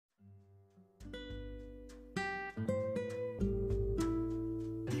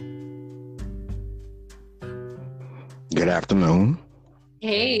Good afternoon.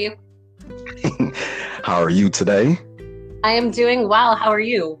 Hey, How are you today? I am doing well. How are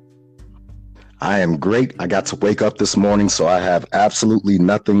you? I am great. I got to wake up this morning, so I have absolutely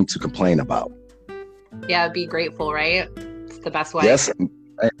nothing to complain about. Yeah, be grateful, right? It's the best way. Yes,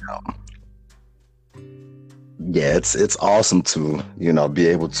 yeah, it's awesome to, be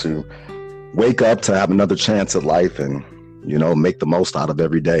able to wake up to have another chance at life and, make the most out of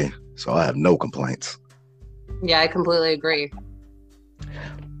every day. So I have no complaints. Yeah, I completely agree.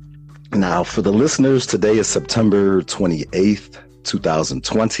 Now, for the listeners, today is September 28th,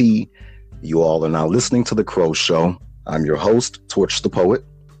 2020. You all are now listening to The Crow Show. I'm your host, Torch the Poet,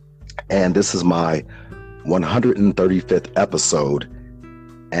 and this is my 135th episode.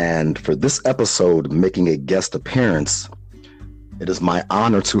 And for this episode, making a guest appearance, it is my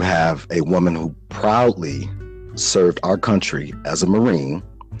honor to have a woman who proudly served our country as a Marine.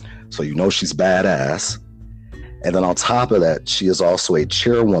 So you know she's badass. And then on top of that, she is also a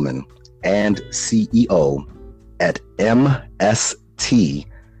chairwoman and CEO at MST,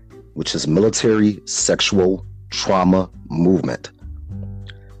 which is Military Sexual Trauma Movement.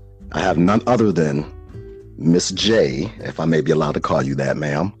 I have none other than Miss J, if I may be allowed to call you that,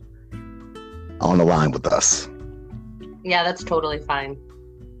 ma'am, on the line with us. Yeah, that's totally fine.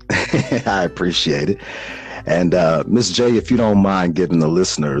 I appreciate it. And Miss J, if you don't mind giving the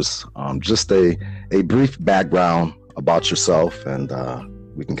listeners just a brief background about yourself, and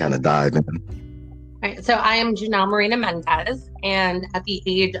we can kind of dive in. All right, so I am Janelle Marina Mendez, and at the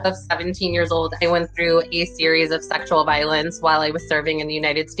age of 17 years old, I went through a series of sexual violence while I was serving in the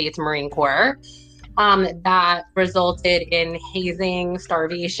United States Marine Corps. That resulted in hazing,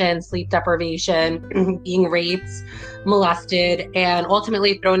 starvation, sleep deprivation, being raped, molested, and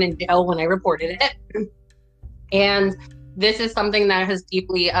ultimately thrown in jail when I reported it. And this is something that has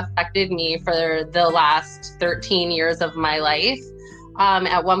deeply affected me for the last 13 years of my life.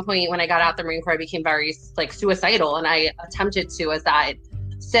 At one point when I got out the Marine Corps, I became very suicidal, and I attempted suicide.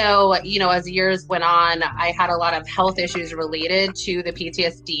 So, as years went on, I had a lot of health issues related to the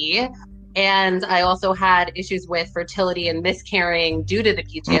PTSD. And I also had issues with fertility and miscarrying due to the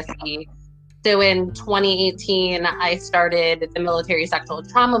PTSD. So in 2018, I started the Military Sexual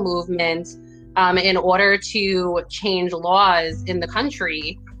Trauma Movement in order to change laws in the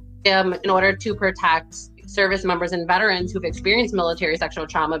country in order to protect service members and veterans who've experienced military sexual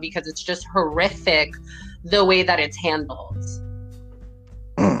trauma, because it's just horrific the way that it's handled.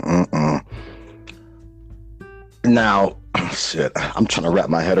 Now, shit, I'm trying to wrap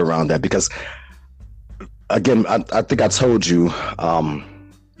my head around that because, again, I think I told you when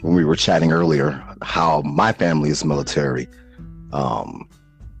we were chatting earlier how my family is military.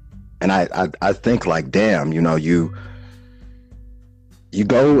 And I think, like, damn, you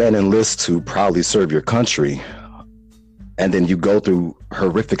go and enlist to proudly serve your country, and then you go through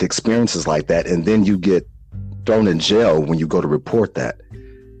horrific experiences like that, and then you get thrown in jail when you go to report that.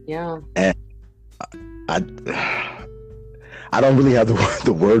 Yeah. And I don't really have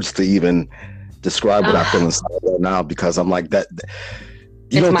the words to even describe what I feel inside right now, because I'm like that.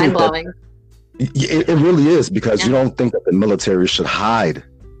 It's mind blowing. It really is, because you don't think that the military should hide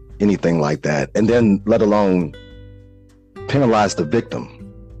anything like that, and then let alone penalize the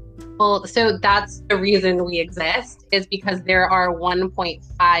victim. Well, so that's the reason we exist, is because there are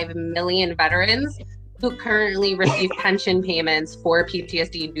 1.5 million veterans who currently receive pension payments for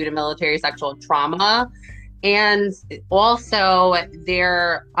PTSD due to military sexual trauma. And also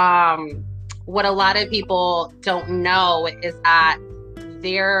what a lot of people don't know is that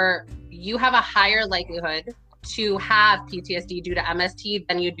you have a higher likelihood to have PTSD due to MST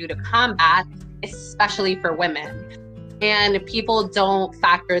than you do to combat, especially for women. And people don't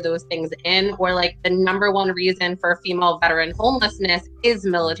factor those things in, or like the number one reason for female veteran homelessness is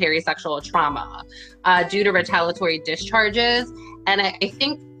military sexual trauma due to retaliatory discharges. And I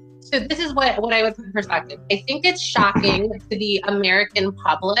think, so this is what I would put in perspective. I think it's shocking to the American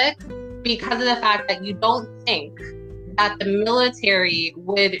public because of the fact that you don't think that the military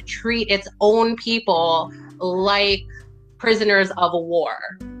would treat its own people like prisoners of war.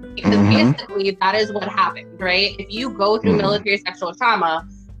 Because basically that is what happened, right? If you go through military sexual trauma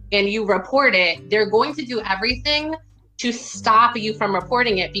and you report it, they're going to do everything to stop you from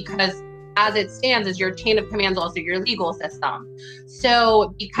reporting it, because as it stands, is your chain of command also your legal system.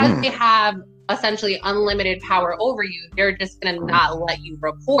 So because they have essentially unlimited power over you, they're just going to not let you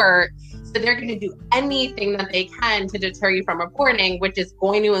report. So they're going to do anything that they can to deter you from reporting, which is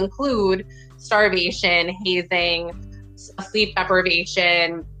going to include starvation, hazing, sleep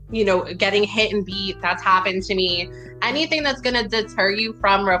deprivation, getting hit and beat. That's happened to me. Anything that's going to deter you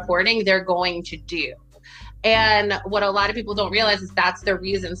from reporting, they're going to do. And what a lot of people don't realize is that's the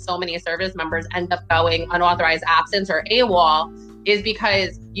reason so many service members end up going unauthorized absence or AWOL, is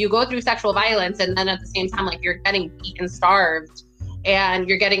because you go through sexual violence and then at the same time, like, you're getting beat and starved and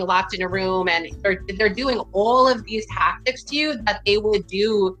you're getting locked in a room, and they're doing all of these tactics to you that they would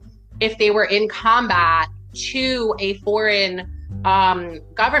do if they were in combat to a foreign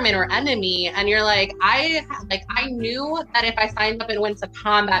government or enemy. And you're like, I knew that if I signed up and went to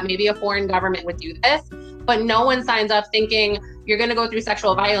combat, maybe a foreign government would do this, but no one signs up thinking you're going to go through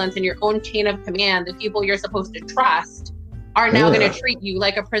sexual violence and your own chain of command, the people you're supposed to trust, are now going to treat you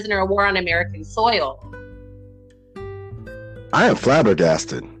like a prisoner of war on American soil. I am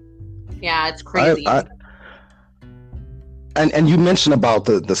flabbergasted. Yeah, it's crazy. And you mentioned about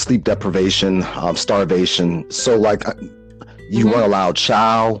the sleep deprivation, starvation. So, like, you weren't allowed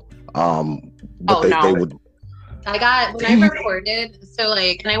chow. They would. When I reported, so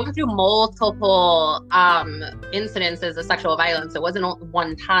like, and I went through multiple incidences of sexual violence. It wasn't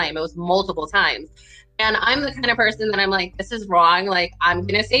one time; it was multiple times. And I'm the kind of person that I'm like, this is wrong. Like, I'm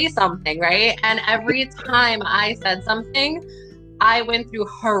gonna say something, right? And every time I said something, I went through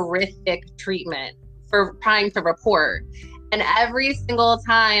horrific treatment for trying to report. And every single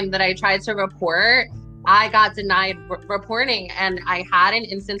time that I tried to report, I got denied reporting. And I had an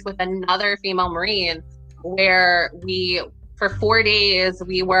instance with another female Marine where for 4 days,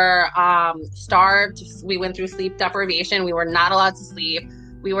 we were starved. We went through sleep deprivation. We were not allowed to sleep.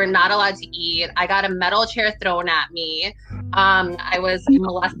 We were not allowed to eat. I got a metal chair thrown at me. I was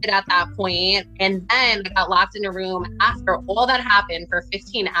molested at that point. And then I got locked in a room after all that happened for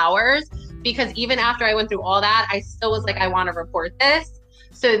 15 hours. Because even after I went through all that, I still was like, I want to report this.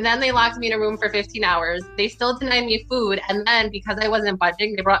 So then they locked me in a room for 15 hours. They still denied me food. And then because I wasn't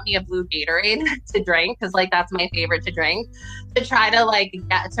budging, they brought me a blue Gatorade to drink, because like that's my favorite to drink, to try to like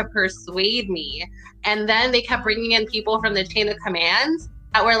get to persuade me. And then they kept bringing in people from the chain of command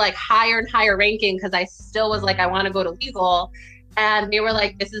that were like higher and higher ranking, because I still was like, I want to go to legal. And they were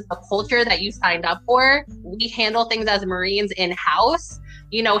like, this is the culture that you signed up for. We handle things as Marines in-house.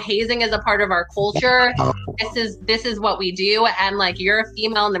 You know, hazing is a part of our culture. This is what we do. And like, you're a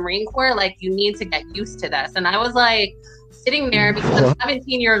female in the Marine Corps, like you need to get used to this. And I was like sitting there because I'm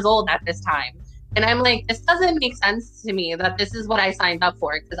 17 years old at this time. And I'm like, this doesn't make sense to me that this is what I signed up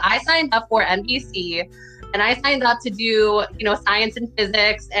for. Because I signed up for NBC and I signed up to do, you know, science and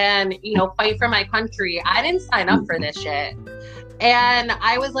physics and, you know, fight for my country. I didn't sign up for this shit. And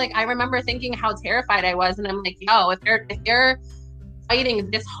I was like, I remember thinking how terrified I was. And I'm like, yo, if they're fighting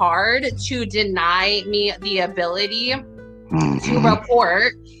this hard to deny me the ability to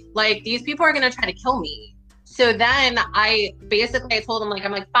report, like these people are going to try to kill me. So then I told them, like,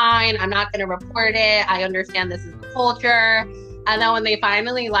 I'm like, fine, I'm not going to report it. I understand this is the culture. And then when they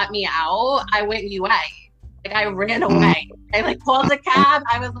finally let me out, I went UA. Like, I ran away. I like called a cab.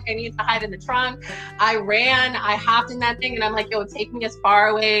 I was like, I need to hide in the trunk. I ran, I hopped in that thing, and I'm like, yo, take me as far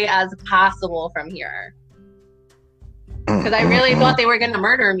away as possible from here. Because I really thought they were going to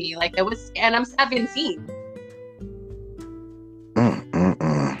murder me. Like, it was, and I'm 17.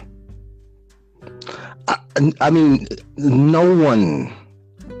 I mean, no one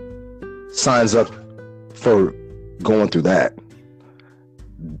signs up for going through that.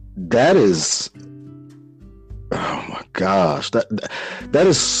 That is, oh my gosh, that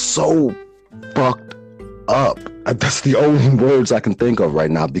is so fucked up. That's the only words I can think of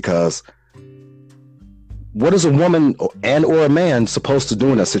right now, because what is a woman and or a man supposed to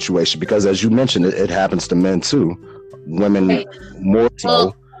do in that situation? Because as you mentioned, it happens to men too. Women more so.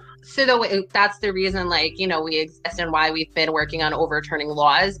 Well, so that's the reason, like, you know, we exist and why we've been working on overturning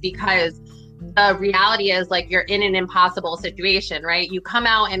laws, because the reality is, like, you're in an impossible situation, right? You come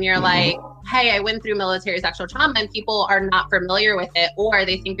out and you're like, hey, I went through military sexual trauma, and people are not familiar with it, or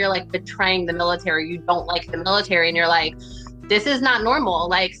they think you're like betraying the military. You don't like the military, and you're like, this is not normal.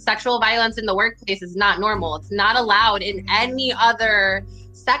 Like, sexual violence in the workplace is not normal. It's not allowed in any other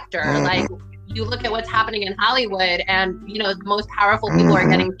sector. Like, you look at what's happening in Hollywood, and, you know, the most powerful people are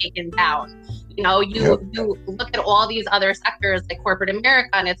getting taken down. You know, you look at all these other sectors like corporate America,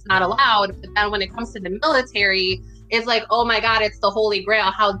 and it's not allowed. But then when it comes to the military, it's like, oh my God, it's the holy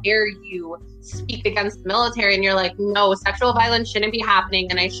grail. How dare you speak against the military? And you're like, no, sexual violence shouldn't be happening,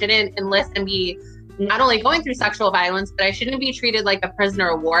 and I shouldn't enlist and be not only going through sexual violence, but I shouldn't be treated like a prisoner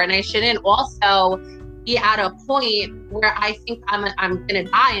of war, and I shouldn't also be at a point where I think I'm gonna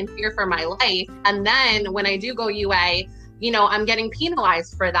die and fear for my life. And then when I do go UA, you know, I'm getting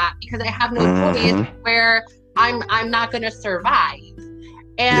penalized for that because I have no choice, where I'm not gonna survive.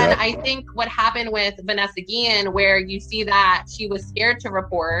 And I think what happened with Vanessa Guillen, where you see that she was scared to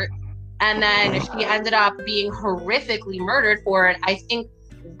report, And then she ended up being horrifically murdered for it. I think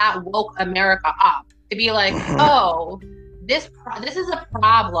that woke America up to be like, oh, this is a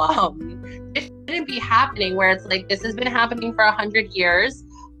problem. This shouldn't be happening, where it's like, this has been happening for 100 years.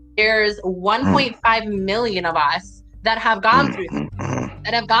 There's 1.5 million of us that have gone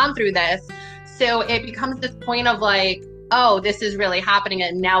through this. So it becomes this point of like, oh, this is really happening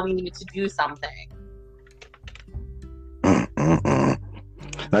and now we need to do something.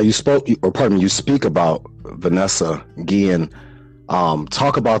 Now you speak about Vanessa Guillen.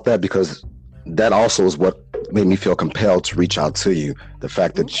 Talk about that, because that also is what made me feel compelled to reach out to you. The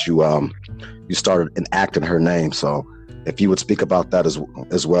fact that you started enacting her name. So if you would speak about that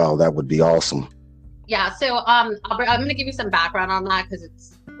as well, that would be awesome. Yeah. So I'm going to give you some background on that,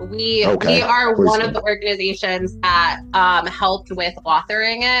 because we are one of the organizations that helped with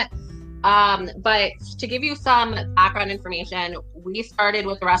authoring it. But to give you some background information, we started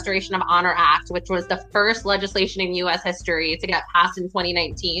with the Restoration of Honor Act, which was the first legislation in U.S. history to get passed in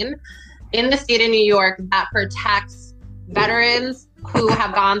 2019 in the state of New York that protects veterans who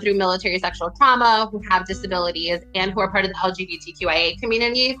have gone through military sexual trauma, who have disabilities, and who are part of the LGBTQIA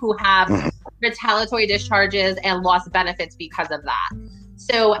community, who have retaliatory discharges and lost benefits because of that.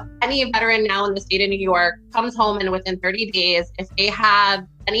 So any veteran now in the state of New York comes home, and within 30 days, if they have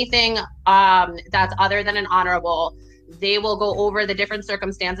anything that's other than an honorable, they will go over the different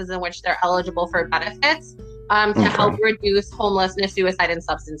circumstances in which they're eligible for benefits to help reduce homelessness, suicide, and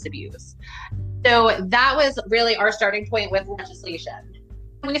substance abuse. So that was really our starting point with legislation.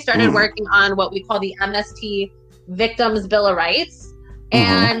 We started working on what we call the MST Victims Bill of Rights.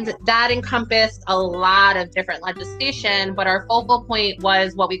 And that encompassed a lot of different legislation, but our focal point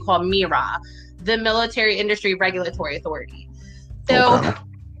was what we call MIRA, the Military Industry Regulatory Authority. So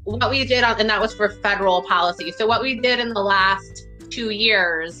what we did, and that was for federal policy. So what we did in the last 2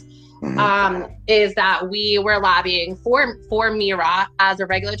 years is that we were lobbying for MIRA as a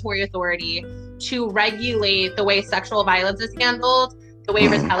regulatory authority to regulate the way sexual violence is handled, the way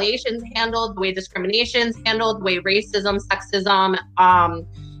retaliation is handled, the way discrimination is handled, the way racism, sexism,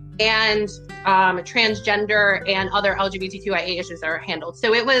 and transgender and other LGBTQIA issues are handled.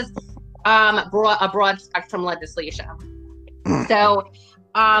 So it was a broad spectrum legislation. So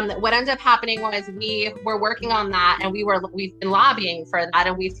what ended up happening was we were working on that, and we've been lobbying for that,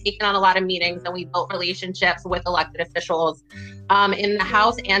 and we've taken on a lot of meetings, and we built relationships with elected officials in the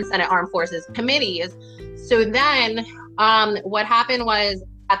House and Senate Armed Forces committees. So then what happened was,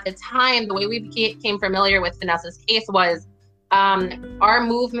 at the time, the way we became familiar with Vanessa's case was our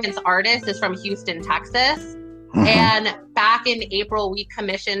movement's artist is from Houston, Texas. And back in April, we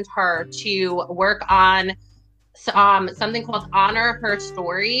commissioned her to work on something called Honor Her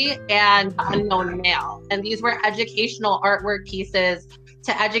Story and Unknown Male. And these were educational artwork pieces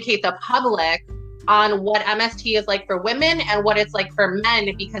to educate the public on what MST is like for women and what it's like for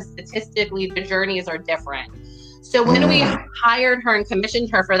men, because statistically the journeys are different. So when we hired her and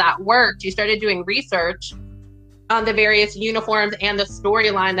commissioned her for that work, she started doing research on the various uniforms and the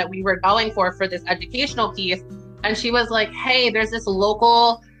storyline that we were going for this educational piece. And she was like, hey, there's this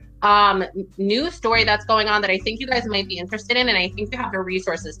local news story that's going on that I think you guys might be interested in, and I think you have the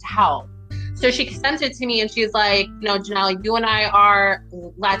resources to help. So she sent it to me, and she's like, Janelle, you and I are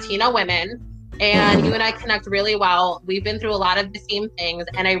Latina women, and you and I connect really well. We've been through a lot of the same things,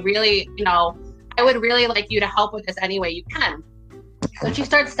 and I really, I would really like you to help with this any way you can. So she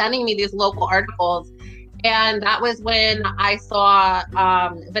starts sending me these local articles, and that was when I saw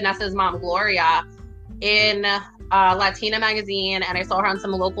Vanessa's mom, Gloria, in Latina magazine, and I saw her on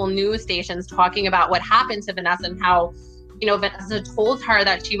some local news stations talking about what happened to Vanessa and how, Vanessa told her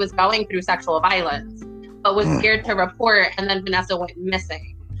that she was going through sexual violence, but was scared to report, and then Vanessa went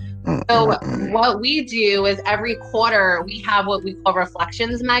missing. So what we do is every quarter we have what we call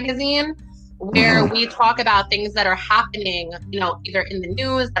Reflections magazine, where we talk about things that are happening, either in the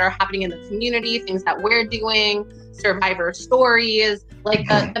news, that are happening in the community, things that we're doing, survivor stories. Like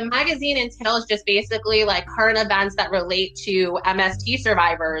the magazine entails just basically like current events that relate to MST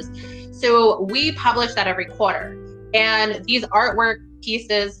survivors. So we publish that every quarter. And these artwork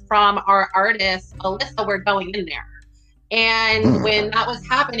pieces from our artist, Alyssa, were going in there. And when that was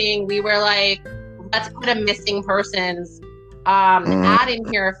happening, we were like, let's put a missing persons ad in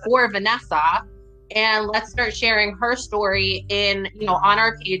here for Vanessa, and let's start sharing her story on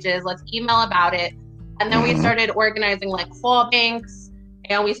our pages. Let's email about it. And then we started organizing like call banks,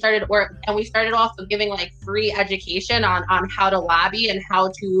 and we started also giving like free education on how to lobby and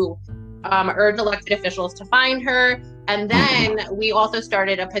how to urge elected officials to find her. And then we also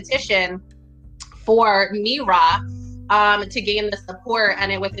started a petition for MIRA to gain the support.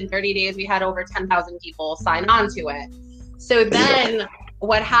 And within 30 days, we had over 10,000 people sign on to it. So then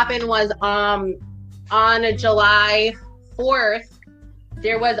what happened was on July 4th,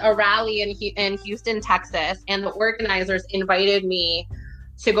 there was a rally in Houston, Texas, and the organizers invited me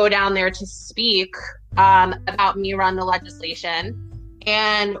to go down there to speak about me run the legislation.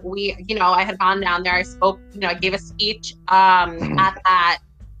 And I had gone down there. I spoke, I gave a speech at that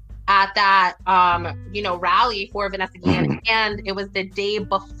rally for Vanessa Guillen, and it was the day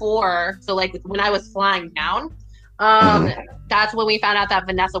before. So like when I was flying down, that's when we found out that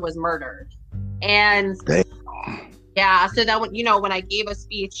Vanessa was murdered. And yeah, so that when I gave a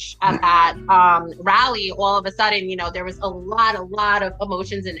speech at that rally, all of a sudden, there was a lot of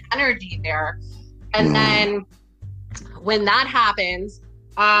emotions and energy there. And then when that happened,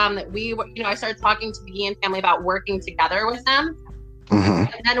 I started talking to the Guillen family about working together with them. And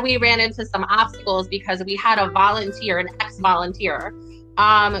then we ran into some obstacles because we had an ex-volunteer,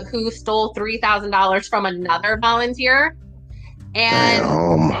 who stole $3,000 from another volunteer.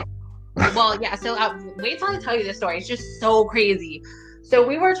 And well, yeah, so wait till I tell you this story. It's just so crazy. So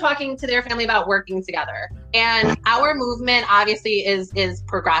we were talking to their family about working together, and our movement obviously is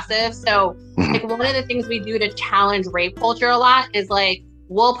progressive. So like one of the things we do to challenge rape culture a lot is like,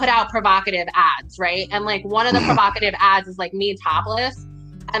 we'll put out provocative ads, right? And like one of the provocative ads is like me topless.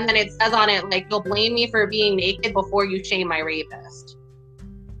 And then it says on it, like, you'll blame me for being naked before you shame my rapist.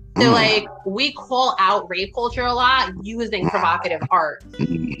 So like we call out rape culture a lot using provocative art.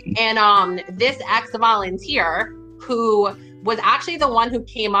 And this ex-volunteer, who was actually the one who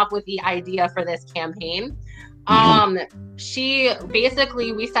came up with the idea for this campaign, we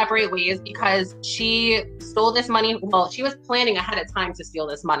separate ways because she stole this money. Well, she was planning ahead of time to steal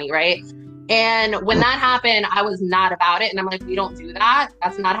this money, right? And when that happened, I was not about it. And I'm like, we don't do that.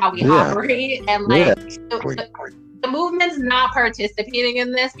 That's not how we operate. And like, the movement's not participating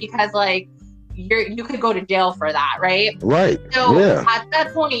in this because like, you could go to jail for that, right? Right. So at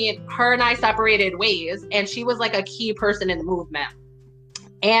that point, her and I separated ways, and she was like a key person in the movement.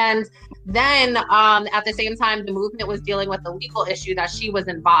 And then at the same time, the movement was dealing with the legal issue that she was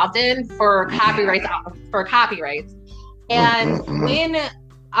involved in for copyrights. And when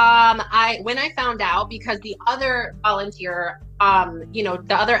I found out, because the other volunteer, the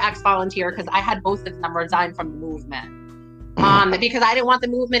other ex-volunteer, because I had both of them resign from the movement. Because I didn't want the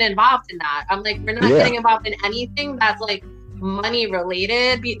movement involved in that. I'm like, we're not getting involved in anything that's like money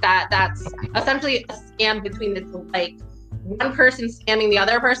related. That's essentially a scam between like one person scamming the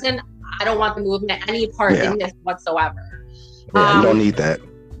other person. I don't want the movement any part in this whatsoever. Yeah, you don't need that.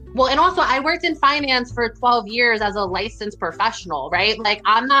 Well, and also I worked in finance for 12 years as a licensed professional, right? Like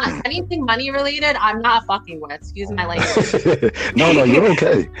I'm not anything money related. I'm not fucking with, excuse my language. No, you're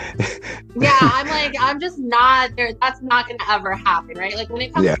okay. Yeah, I'm just not there. That's not going to ever happen, right? Like when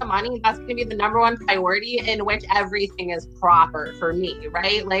it comes to money, that's going to be the number one priority in which everything is proper for me,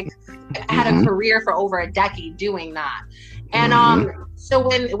 right? Like I had a career for over a decade doing that. And so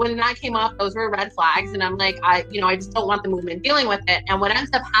when that came up, those were red flags, and I'm like, I just don't want the movement dealing with it. And what ends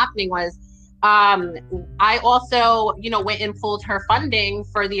up happening was, I also, went and pulled her funding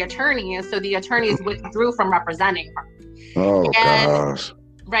for the attorneys, so the attorneys withdrew from representing her. Oh gosh.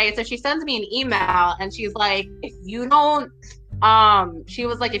 Right. So she sends me an email, and she's like, if you don't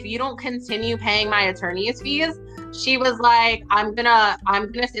continue paying my attorney's fees, she was like, I'm gonna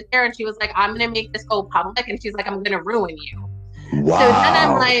sit there, and she was like, I'm gonna make this go public, and she's like, I'm gonna ruin you. Wow. So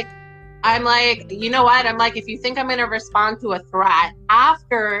then I'm like, you know what? I'm like, if you think I'm gonna respond to a threat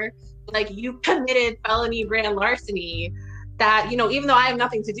after like you committed felony grand larceny, that, even though I have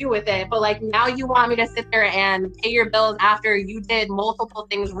nothing to do with it, but like now you want me to sit there and pay your bills after you did multiple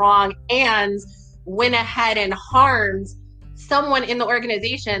things wrong and went ahead and harmed someone in the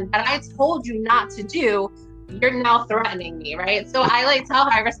organization that I told you not to do, you're now threatening me, right? So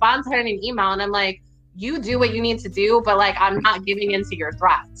I respond to her in an email, and I'm like, you do what you need to do, but like, I'm not giving in to your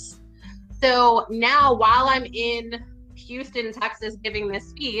threats. So now while I'm in Houston, Texas, giving this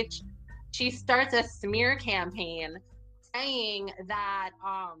speech, she starts a smear campaign saying that,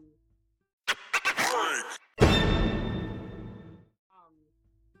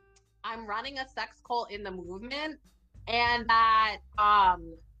 I'm running a sex cult in the movement, and that,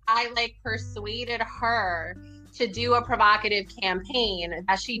 I like persuaded her to do a provocative campaign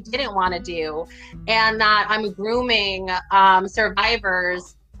that she didn't want to do, and that I'm grooming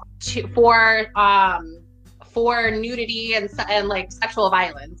survivors for nudity and like sexual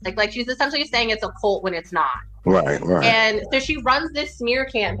violence. Like she's essentially saying it's a cult when it's not. Right. And so she runs this smear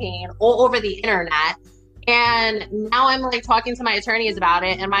campaign all over the internet, and now I'm like talking to my attorneys about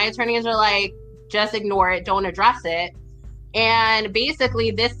it, and my attorneys are like, just ignore it, don't address it. And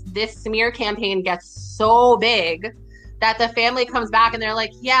basically this smear campaign gets so big that the family comes back and they're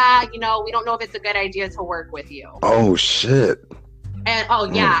like, yeah, we don't know if it's a good idea to work with you. Oh shit. And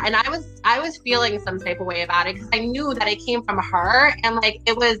and I was feeling some type of way about it because I knew that it came from her, and like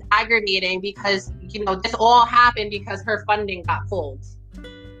it was aggravating because this all happened because her funding got pulled.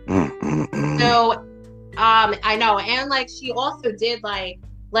 So I know, and like she also did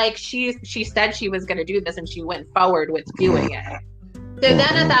like she said she was going to do this, and she went forward with doing it. So then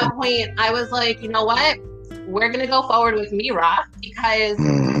at that point I was like, you know what, we're going to go forward with Mira because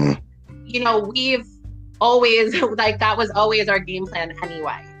we've always like that was always our game plan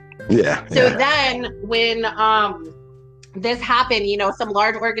anyway. So then when this happened, some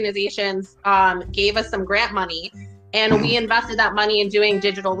large organizations gave us some grant money, and we invested that money in doing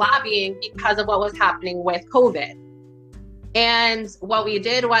digital lobbying because of what was happening with COVID. And what we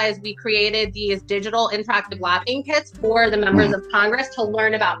did was we created these digital interactive lobbying kits for the members of Congress to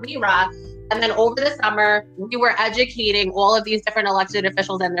learn about Mira. And then over the summer, we were educating all of these different elected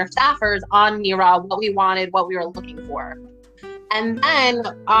officials and their staffers on Mira, what we wanted, what we were looking for. And then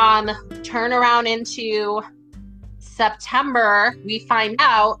turn around into September, we find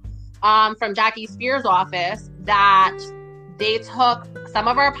out from Jackie Spears' office that they took some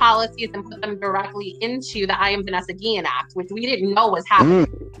of our policies and put them directly into the I Am Vanessa Guillen Act, which we didn't know was happening.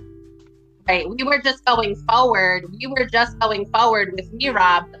 Right. We were just going forward. With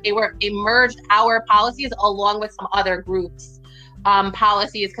Mira, but they merged our policies along with some other groups'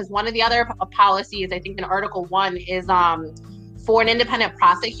 policies, because one of the other policies, I think in Article 1, is for an independent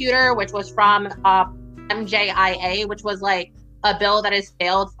prosecutor, which was from MJIA, which was like a bill that has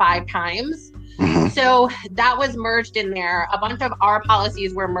failed 5 times. So that was merged in there. A bunch of our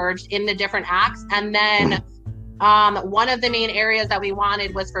policies were merged in the different acts. And then one of the main areas that we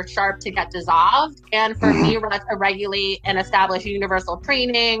wanted was for SHARP to get dissolved and for Mira to regulate and establish universal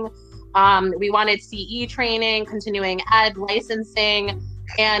training. We wanted CE training, continuing ed, licensing,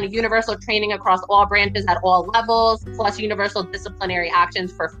 and universal training across all branches at all levels, plus universal disciplinary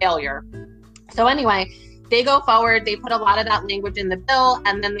actions for failure. So anyway, they go forward, they put a lot of that language in the bill,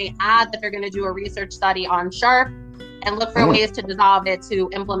 and then they add that they're going to do a research study on SHARP and look for ways to dissolve it to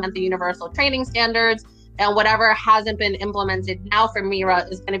implement the universal training standards. And whatever hasn't been implemented now for Mira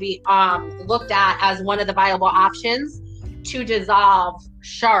is going to be looked at as one of the viable options to dissolve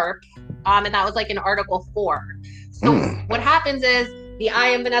SHARP. And that was like in Article 4. So what happens is the I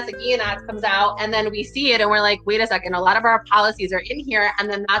Am Vanessa Guillen Act comes out, and then we see it and we're like, wait a second, a lot of our policies are in here. And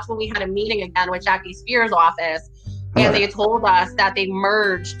then that's when we had a meeting again with Jackie Spears' office, and they told us that they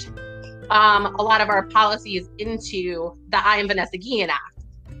merged a lot of our policies into the I Am Vanessa Guillen Act.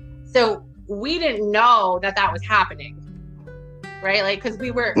 So we didn't know that that was happening, right? Like, because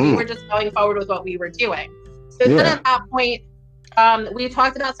we were just going forward with what we were doing. So then at that point, we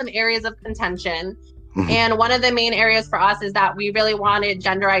talked about some areas of contention. And one of the main areas for us is that we really wanted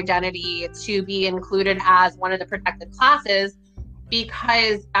gender identity to be included as one of the protected classes,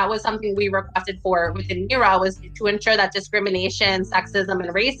 because that was something we requested for within Mira, was to ensure that discrimination, sexism,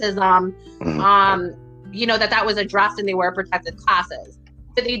 and racism, that was addressed and they were protected classes.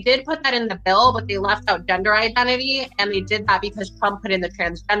 So they did put that in the bill, but they left out gender identity, and they did that because Trump put in the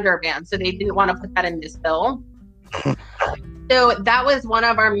transgender ban. So they didn't want to put that in this bill. So that was one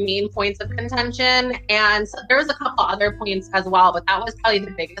of our main points of contention. And so there was a couple other points as well, but that was probably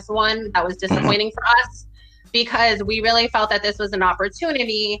the biggest one that was disappointing for us, because we really felt that this was an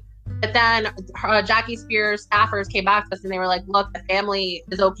opportunity. But then Jackie Spears staffers came back to us and they were like, look, the family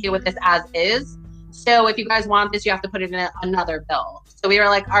is okay with this as is. So if you guys want this, you have to put it in another bill. So we were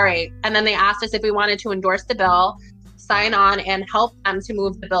like, all right. And then they asked us if we wanted to endorse the bill, sign on, and help them to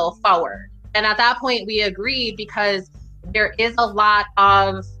move the bill forward. And at that point, we agreed, because there is a lot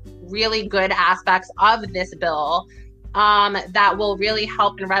of really good aspects of this bill that will really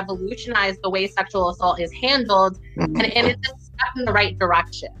help and revolutionize the way sexual assault is handled. And it's a step in the right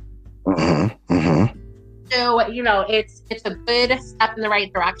direction. So, it's a good step in the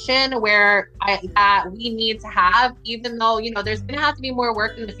right direction where that we need to have, even though, there's going to have to be more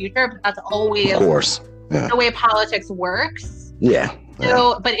work in the future, but that's always, of course, the way politics works.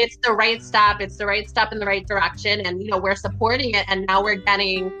 So, but it's the right step. It's the right step in the right direction. And, we're supporting it. And now we're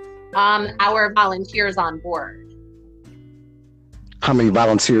getting our volunteers on board. How many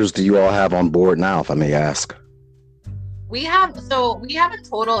volunteers do you all have on board now, if I may ask? We have a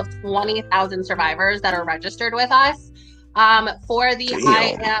total of 20,000 survivors that are registered with us for the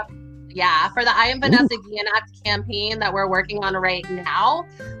I Am Vanessa Guillen Act campaign that we're working on right now.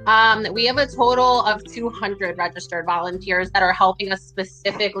 We have a total of 200 registered volunteers that are helping us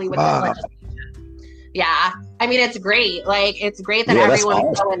specifically with this legislation. Yeah. I mean, it's great. Like, it's great that Yeah, that's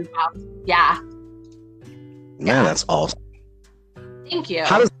everyone's awesome. so involved. Yeah. Man, that's awesome. Thank you.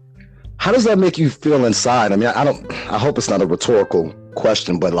 How does that make you feel inside? I mean, I hope it's not a rhetorical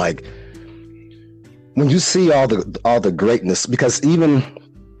question, but like when you see all the greatness, because even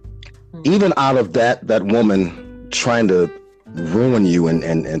out of that woman trying to ruin you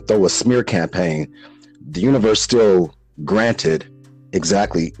and throw a smear campaign, the universe still granted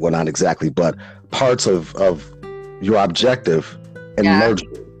exactly, well, not exactly, but parts of your objective and merged.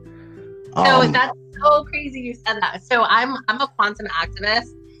 So that's so crazy you said that. So I'm a quantum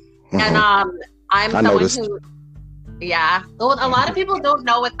activist, and I'm someone who, well, a lot of people don't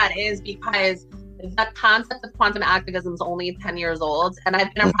know what that is, because the concept of quantum activism is only 10 years old, and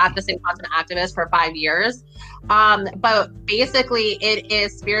I've been a practicing quantum activist for 5 years. But basically, it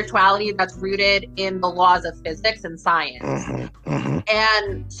is spirituality that's rooted in the laws of physics and science.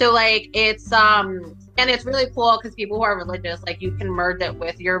 And so, like, it's and it's really cool because people who are religious, like, you can merge it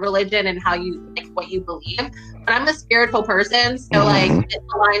with your religion and how you, like, what you believe. But I'm a spiritual person, so like, it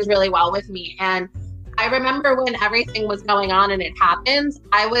aligns really well with me. And I remember when everything was going on and it happened,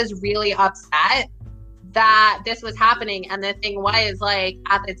 I was really upset that this was happening. And the thing was, like,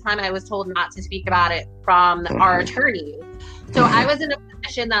 at the time I was told not to speak about it from our attorneys. So I was in a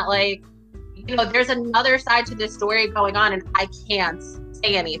position that, like, you know, there's another side to this story going on and I can't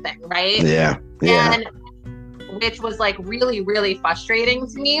say anything, right? Yeah. And which was, like, really, really frustrating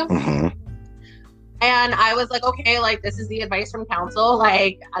to me. And I was like, okay, like, this is the advice from counsel.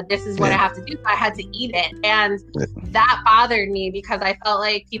 Like, this is what I have to do. So I had to eat it. And that bothered me because I felt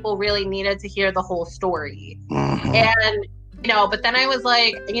like people really needed to hear the whole story. And, you know, but then I was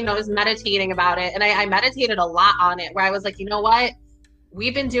like, you know, I was meditating about it. And I meditated a lot on it, where I was like, you know what?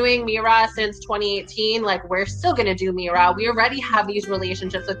 We've been doing Mira since 2018. Like, we're still going to do Mira. We already have these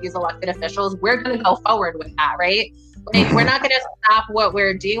relationships with these elected officials. We're going to go forward with that, right? Like, we're not going to stop what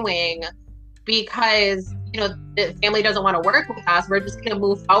we're doing because, you know, the family doesn't want to work with us. We're just going to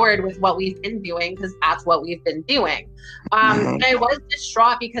move forward with what we've been doing because that's what we've been doing. And I was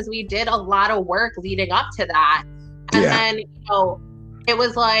distraught because we did a lot of work leading up to that. And then, you know, it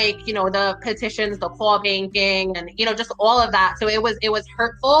was like, you know, the petitions, the call banking, and, you know, just all of that. So it was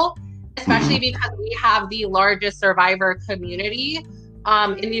hurtful, especially because we have the largest survivor community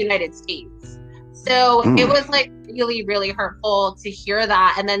in the United States. So it was, like, really, really hurtful to hear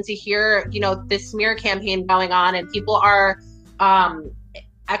that. And then to hear, you know, this smear campaign going on, and people are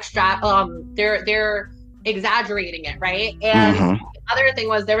they're exaggerating it, right? And the other thing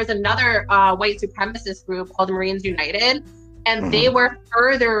was, there was another white supremacist group called Marines United, and they were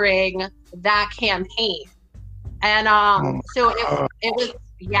furthering that campaign. And so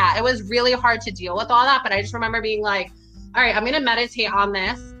it was really hard to deal with all that. But I just remember being like, all right, I'm going to meditate on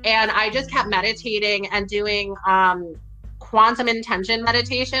this. And I just kept meditating and doing quantum intention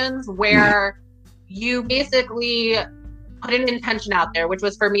meditations, where you basically put an intention out there, which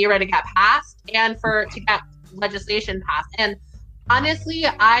was for Mira to get passed and to get legislation passed. And honestly,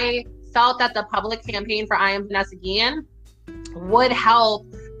 I felt that the public campaign for I Am Vanessa Guillen would help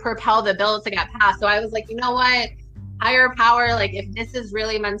propel the bill to get passed. So I was like, you know what? Higher power, like, if this is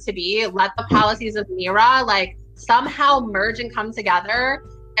really meant to be, let the policies of Mira, like, somehow merge and come together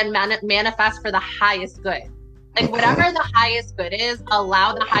and manifest for the highest good. Like, whatever the highest good is,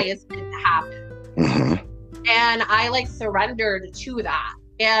 allow the highest good to happen. And I, like, surrendered to that.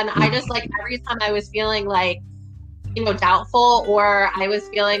 And I just, like, every time I was feeling, like, you know, doubtful, or I was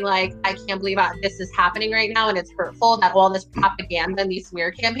feeling like, I can't believe this is happening right now and it's hurtful that all this propaganda and these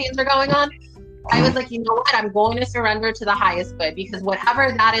smear campaigns are going on, I was like, you know what? I'm going to surrender to the highest good, because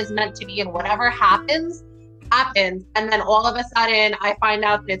whatever that is meant to be and whatever happens. And then all of a sudden I find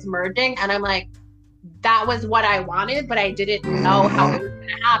out that it's merging, and I'm like, that was what I wanted, but I didn't know how it was going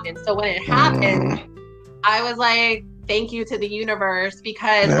to happen. So when it happened, I was like, thank you to the universe,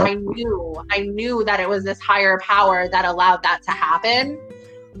 because I knew that it was this higher power that allowed that to happen.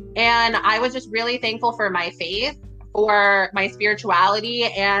 And I was just really thankful for my faith, for my spirituality,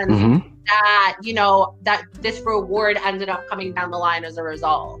 and that, you know, that this reward ended up coming down the line as a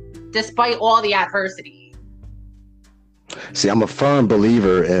result, despite all the adversity. See, I'm a firm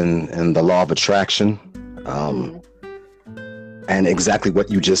believer in the law of attraction, and exactly what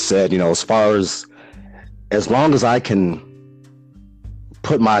you just said. You know, as long as I can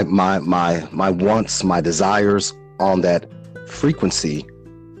put my wants, my desires on that frequency,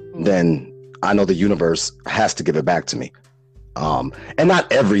 then I know the universe has to give it back to me. And not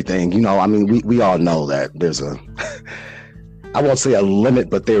everything, you know. I mean, we all know that there's I won't say a limit,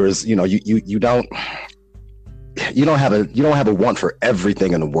 but there is. You know, you don't have a want for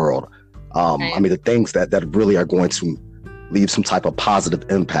everything in the world. Right. I mean, the things that really are going to leave some type of positive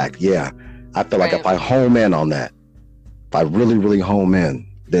impact. Yeah, I feel like if I home in on that, if I really, really home in,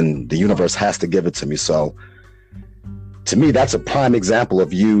 then the universe has to give it to me. So to me, that's a prime example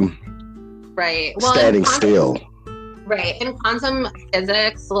of you standing still. Right. In quantum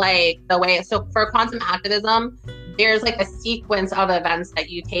physics, like the way, so for quantum activism, there's like a sequence of events that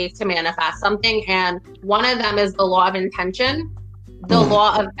you take to manifest something. And one of them is the law of intention, the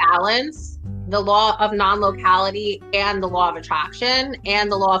law of balance, the law of non-locality, and the law of attraction,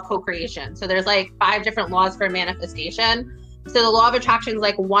 and the law of co-creation. So there's like 5 different laws for manifestation. So the law of attraction is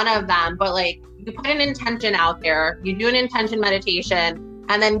like one of them, but like you put an intention out there, you do an intention meditation,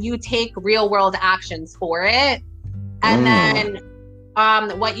 and then you take real world actions for it. And then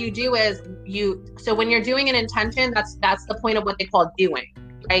what you do is so when you're doing an intention, that's the point of what they call doing,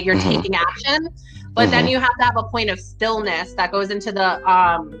 right? You're taking action, but then you have to have a point of stillness that goes into the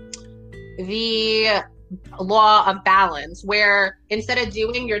law of balance, where instead of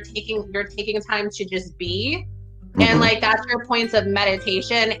doing, you're taking time to just be. And like that's your points of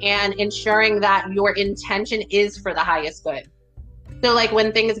meditation and ensuring that your intention is for the highest good. So like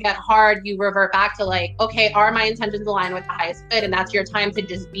when things get hard, you revert back to like, okay, are my intentions aligned with the highest good? And that's your time to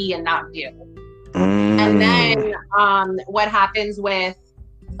just be and not do. And then what happens with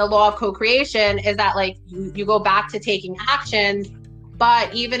the law of co-creation is that like you go back to taking action,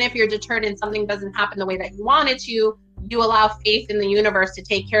 but even if you're deterred and something doesn't happen the way that you want it to, you allow faith in the universe to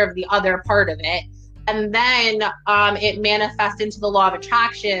take care of the other part of it. And then it manifests into the law of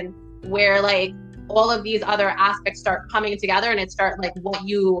attraction, where like all of these other aspects start coming together, and it starts like what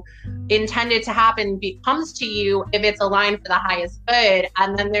you intended to happen comes to you if it's aligned for the highest good.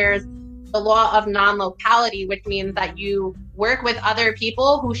 And then there's the law of non-locality, which means that you work with other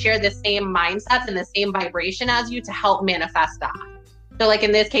people who share the same mindsets and the same vibration as you to help manifest that. So like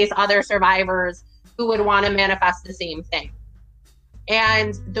in this case, other survivors who would want to manifest the same thing.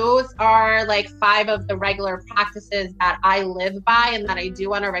 And those are like 5 of the regular practices that I live by and that I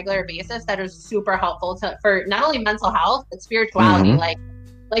do on a regular basis that are super helpful for not only mental health, but spirituality. Like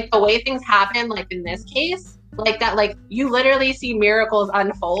the way things happen, like in this case, like that, like you literally see miracles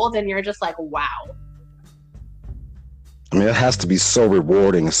unfold and you're just like, wow. I mean, it has to be so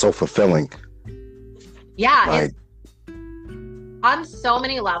rewarding and so fulfilling. Yeah. Like, on so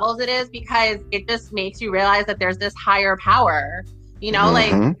many levels it is, because it just makes you realize that there's this higher power, you know,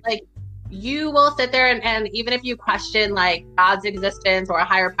 like you will sit there and even if you question like God's existence or a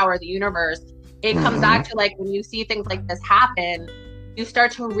higher power of the universe, it comes back to like when you see things like this happen, you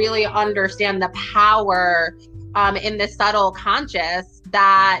start to really understand the power in the subtle conscious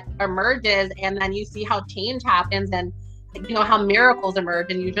that emerges, and then you see how change happens and you know how miracles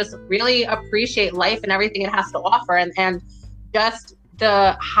emerge, and you just really appreciate life and everything it has to offer, and just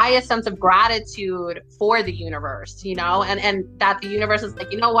the highest sense of gratitude for the universe, you know, and that the universe is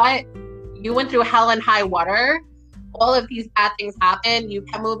like, you know what, you went through hell and high water, all of these bad things happen, you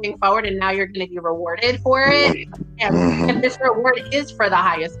kept moving forward, and now you're going to be rewarded for it. And this reward is for the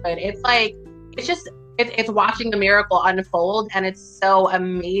highest good. It's like, it's watching the miracle unfold, and it's so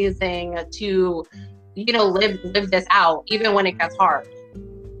amazing to, you know, live this out, even when it gets hard.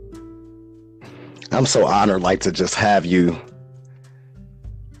 I'm so honored, like, to just have you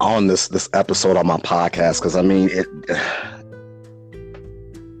on this episode on my podcast, because I mean,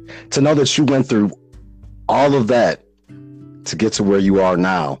 to know that you went through all of that to get to where you are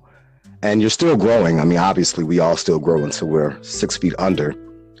now, and you're still growing. I mean, obviously we all still grow until we're 6 feet under.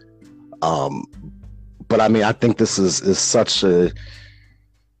 But I mean, I think this is such an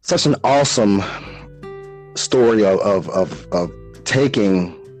awesome story of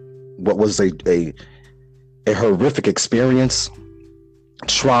taking what was a horrific experience,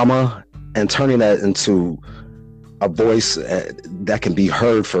 trauma, and turning that into a voice that can be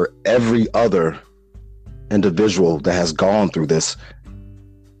heard for every other individual that has gone through this,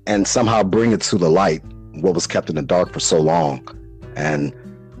 and somehow bring it to the light what was kept in the dark for so long. And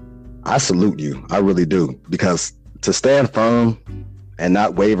I salute you, I really do, because to stand firm and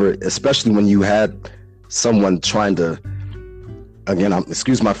not waver, especially when you had someone trying to, again,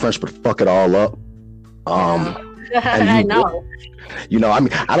 excuse my French, but fuck it all up. I know. You know, I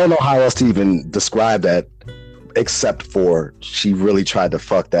mean, I don't know how else to even describe that, except for she really tried to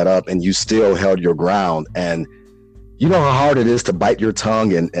fuck that up, and you still held your ground. And you know how hard it is to bite your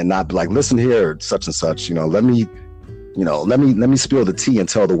tongue and not be like, listen here, such and such, let me spill the tea and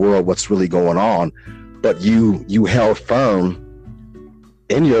tell the world what's really going on. But you held firm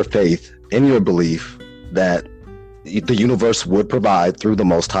in your faith, in your belief that the universe would provide through the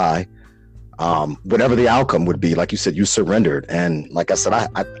Most High, whatever the outcome would be. Like you said, you surrendered, and like I said,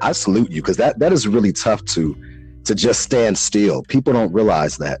 I salute you, because that is really tough to just stand still. People don't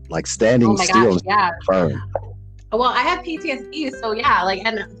realize that, like standing still is firm. Well, I have PTSD, so yeah, like,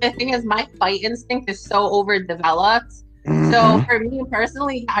 and the thing is, my fight instinct is so overdeveloped. So for me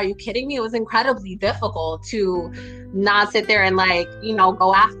personally, are you kidding me? It was incredibly difficult to not sit there and like, you know,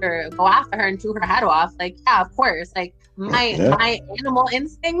 go after her and chew her head off. Like, yeah, of course. Like my animal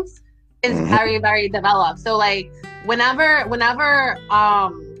instincts is very, very developed. So like whenever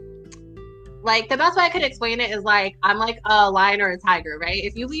like the best way I could explain it is like I'm like a lion or a tiger, right?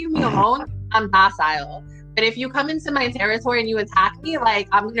 If you leave me alone, I'm docile. But if you come into my territory and you attack me, like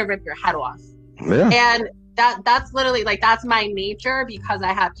I'm gonna rip your head off. Yeah. And that's literally like that's my nature because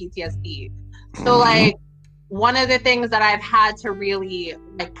I have PTSD. So like one of the things that I've had to really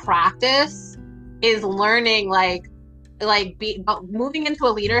like practice is learning moving into a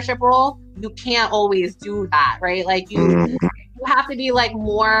leadership role. You can't always do that, right? Like you have to be like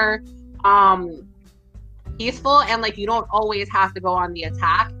more peaceful, and like you don't always have to go on the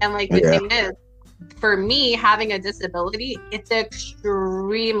attack. And like the thing is, for me, having a disability, it's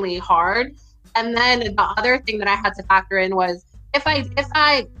extremely hard. And then the other thing that I had to factor in was if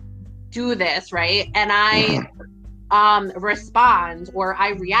I do this, right, and I respond or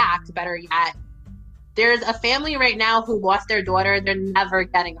I react, better yet, there's a family right now who lost their daughter. They're never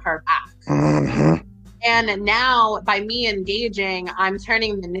getting her back. And now by me engaging, I'm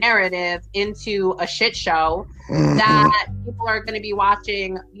turning the narrative into a shit show that people are going to be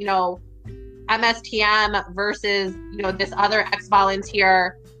watching, you know, MSTM versus, you know, this other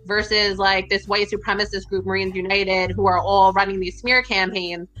ex-volunteer versus like this white supremacist group, Marines United, who are all running these smear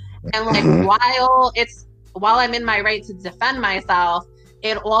campaigns. And like while I'm in my right to defend myself,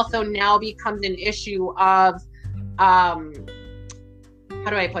 it also now becomes an issue of how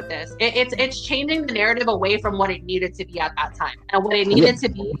do I put this? It's changing the narrative away from what it needed to be at that time. And what it needed to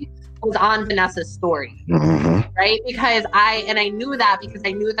be was on Vanessa's story, right? Because I knew that because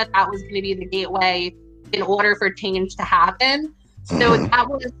I knew that was going to be the gateway in order for change to happen. So that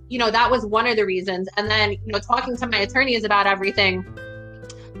was, you know, that was one of the reasons. And then, you know, talking to my attorneys about everything,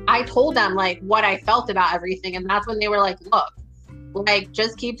 I told them like what I felt about everything. And that's when they were like, look, like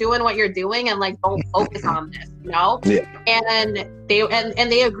just keep doing what you're doing and like don't focus on this, you know? And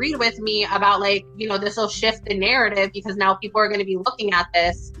they agreed with me about like, you know, this will shift the narrative because now people are going to be looking at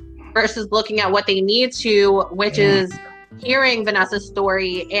this versus looking at what they need to, which is hearing Vanessa's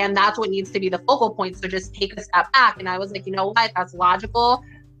story, and that's what needs to be the focal point. So just take a step back. And I was like, you know what, that's logical,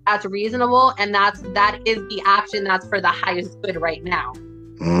 that's reasonable, and that is the action that's for the highest good right now.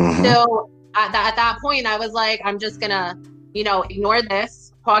 So at that point I was like, I'm just gonna, you know, ignore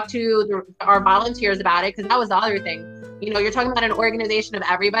this, talk to our volunteers about it, because that was the other thing. You know, you're talking about an organization of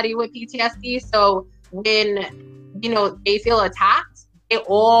everybody with PTSD, so when, you know, they feel attacked, they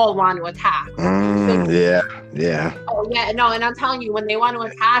all want to attack. Oh yeah, no, and I'm telling you, when they want to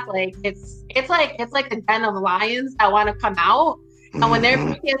attack, like it's like a den of lions that want to come out. And when their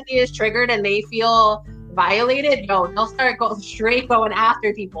PTSD is triggered and they feel violated, they'll start going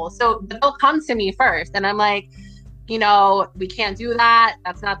after people. So they'll come to me first, and I'm like, you know, we can't do that.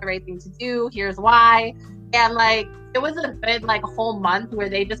 That's not the right thing to do. Here's why. And like, it was a good like whole month where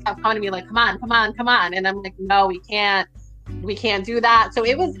they just kept coming to me like, come on. And I'm like, no, we can't do that. So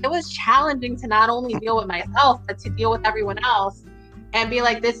it was challenging to not only deal with myself, but to deal with everyone else and be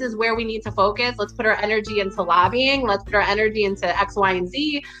like, this is where we need to focus. Let's put our energy into lobbying. Let's put our energy into X, Y, and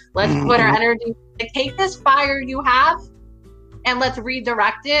Z. Let's put our energy to take this fire you have and let's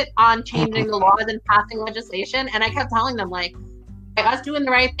redirect it on changing the laws and passing legislation. And I kept telling them, like, by us doing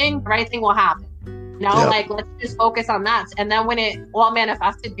the right thing will happen. You know, like, let's just focus on that. And then when it all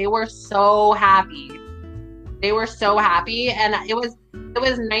manifested, they were so happy. And it was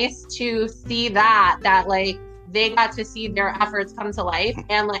nice to see that like they got to see their efforts come to life.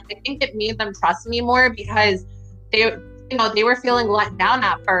 And like, I think it made them trust me more because they were feeling let down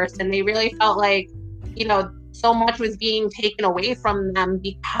at first, and they really felt like, you know, so much was being taken away from them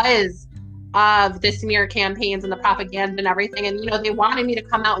because of the smear campaigns and the propaganda and everything. And, you know, they wanted me to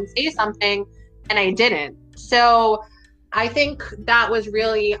come out and say something, and I didn't. So I think that was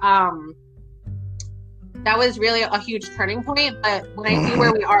really a huge turning point. But when I see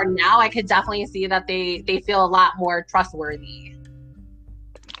where we are now, I could definitely see that they feel a lot more trustworthy.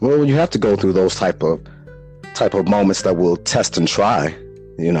 Well, you have to go through those type of moments that will test and try,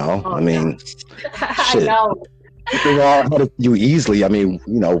 you know. I mean, I know. If they all had you easily, I mean,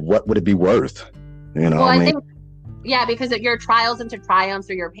 you know, what would it be worth? You know, well, I think, yeah, because your trials into triumphs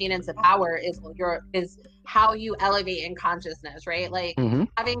or your pain into power is how you elevate in consciousness, right? Like Hmm.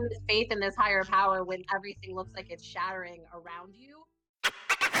 having faith in this higher power when everything looks like it's shattering around you.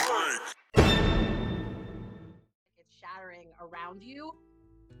 It's shattering around you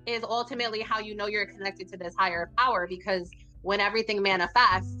is ultimately how you know you're connected to this higher power, because when everything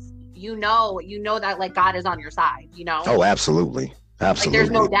manifests, you know that like God is on your side, Oh, absolutely. like there's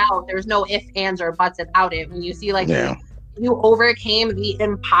no Absolutely. doubt, there's no ifs, ands, or buts about it. When you see like Yeah. you overcame the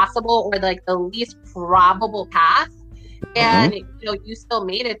impossible or like the least probable path, Hmm. and you still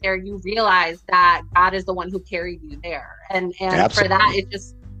made it there, you realize that God is the one who carried you there, and for that Absolutely. it's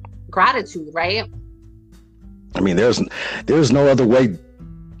just gratitude, right? I mean, there's no other way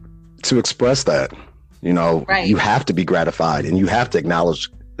to express that. You Right. have to be gratified, and you have to acknowledge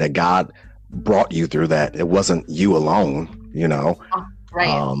that God brought you through that. It wasn't you alone. Oh, right.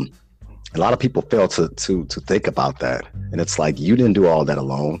 Um, a lot of people fail to think about that, and it's like you didn't do all that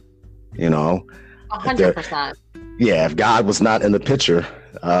alone. You know, A if hundred there, percent. yeah, if God was not in the picture,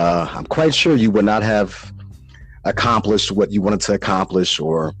 I'm quite sure you would not have accomplished what you wanted to accomplish,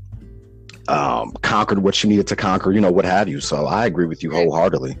 or conquered what you needed to conquer, what have you. So I agree with you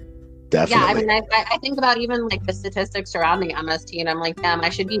wholeheartedly. Yeah, I Definitely. mean, I think about even like the statistics surrounding MST, and I'm like, damn, I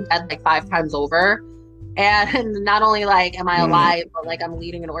should be dead like 5 times over. And not only like am I Mm, alive, but like I'm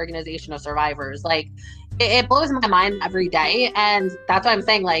leading an organization of survivors. Like it blows my mind every day, and that's what I'm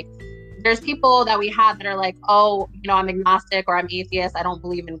saying. Like, there's people that we have that are like, oh, I'm agnostic or I'm atheist. I don't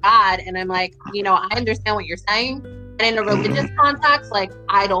believe in God, and I'm like, I understand what you're saying. And in a religious mhm, context, like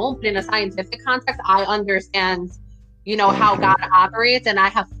I don't, but in a scientific context, I understand how mhm, God operates, and I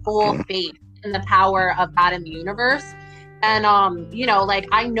have full mhm. faith in the power of God in the universe. And like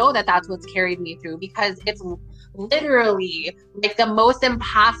I know that that's what's carried me through, because it's literally like the most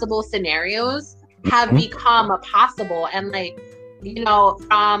impossible scenarios have become possible. And like,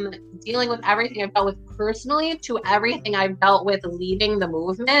 from dealing with everything I've dealt with personally to everything I've dealt with leading the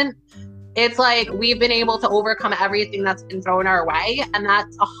movement, it's like we've been able to overcome everything that's been thrown our way, and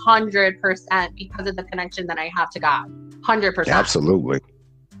that's 100% because of the connection that I have to God. 100%. Absolutely.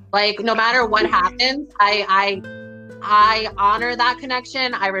 Like no matter what happens, I honor that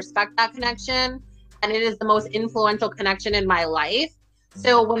connection, I respect that connection, and it is the most influential connection in my life.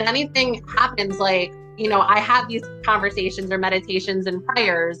 So when anything happens, like I have these conversations or meditations and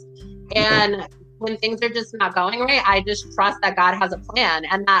prayers, Mhm. and when things are just not going right, I just trust that God has a plan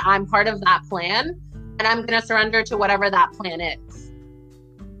and that I'm part of that plan, and I'm going to surrender to whatever that plan is.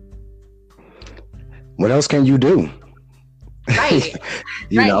 What else can you do? Right.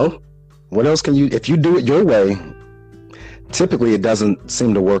 you Right. know, what else can you, if you do it your way, typically it doesn't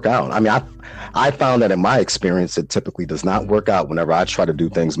seem to work out. I mean, I found that in my experience, it typically does not work out whenever I try to do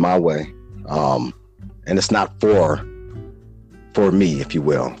things my way. Um, and it's not for me, if you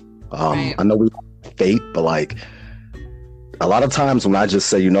will. Right. I know we have fate, but like a lot of times when I just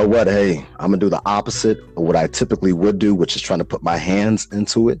say, you know what, hey, I'm gonna do the opposite of what I typically would do, which is trying to put my hands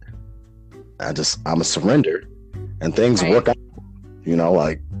into it. I'm a surrender, and things Right. work out.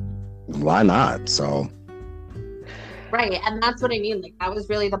 Like why not? So. Right. And that's what I mean. Like, that was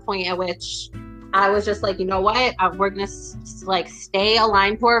really the point at which I was just like, you know what? We're going to like stay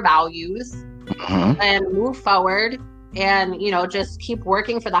aligned to our values Mhm. and move forward, and, just keep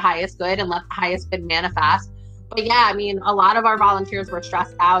working for the highest good and let the highest good manifest. But yeah, I mean, a lot of our volunteers were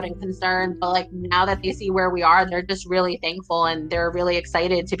stressed out and concerned, but like now that they see where we are, they're just really thankful and they're really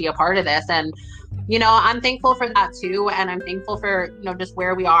excited to be a part of this. And, I'm thankful for that too. And I'm thankful for, just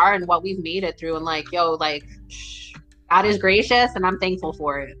where we are and what we've made it through. And like, yo, like, God is gracious and I'm thankful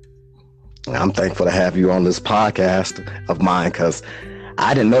for it. I'm thankful to have you on this podcast of mine, because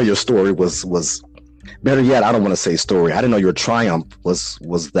I didn't know your story was better yet. I don't want to say story. I didn't know your triumph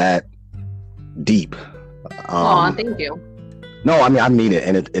was that deep. Oh, Um, thank you. no, I mean it,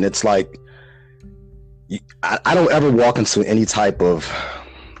 and it's like I don't ever walk into any type of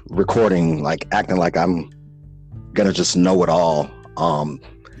recording like acting like I'm gonna just know it all.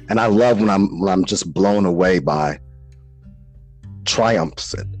 And I love when I'm just blown away by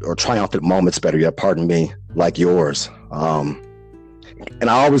triumphs or triumphant moments, better yet, pardon me, like yours. And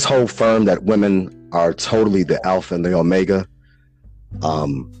I always hold firm that women are totally the alpha and the omega,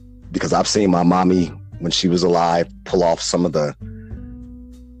 um, because I've seen my mommy when she was alive pull off some of the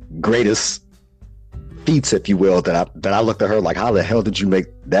greatest feats, if you will, that I looked at her like, how the hell did you make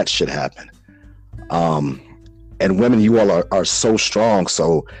that shit happen? Um, and women, you all are so strong.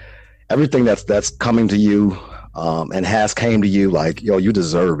 So everything that's coming to you, and has came to you, like, yo, you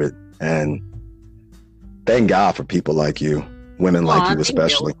deserve it. And thank God for people like you, women like Oh, you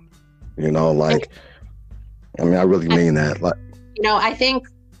thank you. like, I mean, I really I, mean that. Like, I think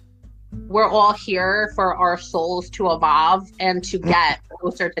we're all here for our souls to evolve and to get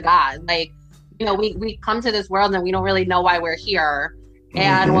closer to God. Like, you know, we come to this world and we don't really know why we're here.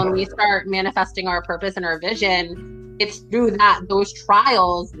 And when we start manifesting our purpose and our vision, it's through those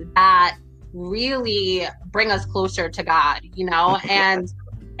trials that really bring us closer to God, you know, and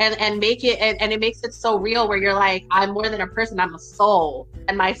make it, and it makes it so real where you're like, I'm more than a person, I'm a soul,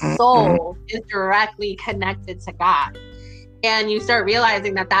 and my soul is directly connected to God. And you start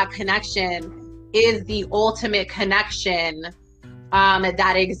realizing that connection is the ultimate connection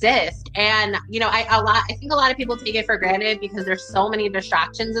that exists. And, you know, I think a lot of people take it for granted because there's so many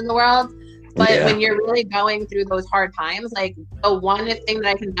distractions in the world. But when you're really going through those hard times, like, the one thing that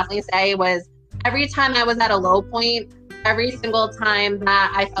I can definitely say was every time I was at a low point, every single time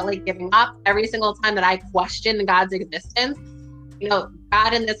that I felt like giving up, every single time that I questioned God's existence, you know,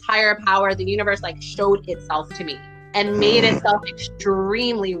 God and this higher power, the universe, like, showed itself to me and made itself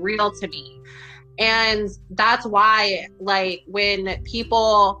extremely real to me. And that's why, like, when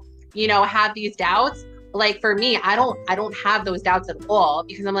people, you know, have these doubts, like, for me, I don't have those doubts at all,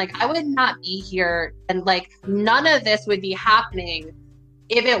 because I'm like, I would not be here, and like, none of this would be happening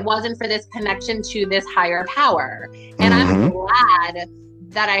if it wasn't for this connection to this higher power. And I'm glad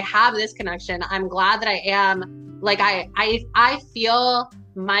that I have this connection. I'm glad that I am, like, I feel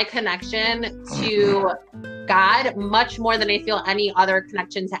my connection to God much more than I feel any other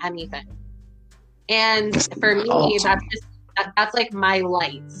connection to anything. And for me, that's like my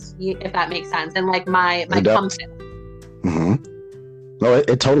light, if that makes sense, and like my compass. No,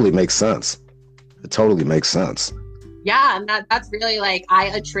 it totally makes sense. It totally makes sense. Yeah, and that's really, like, I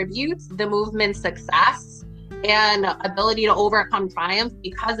attribute the movement's success and ability to overcome triumph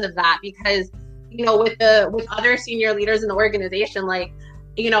because of that. Because, you know, with other senior leaders in the organization, like,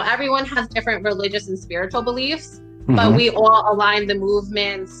 you know, everyone has different religious and spiritual beliefs, but we all align the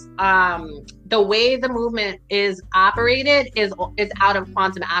movements. The way the movement is operated is out of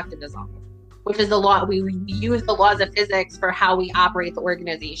quantum activism, which is the law. We use the laws of physics for how we operate the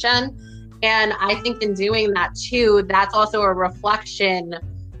organization. And I think in doing that too, that's also a reflection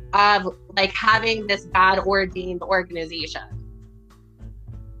of, like, having this God-ordained organization.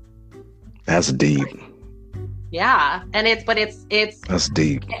 That's deep. Yeah, and it's that's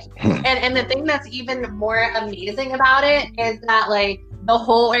deep. And the thing that's even more amazing about it is that, like, the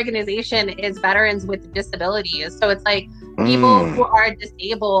whole organization is veterans with disabilities. So it's like people who are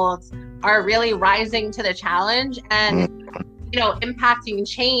disabled are really rising to the challenge and, you know, impacting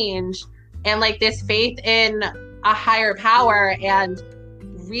change, and, like, this faith in a higher power, and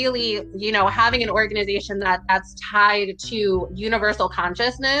really, you know, having an organization that's tied to universal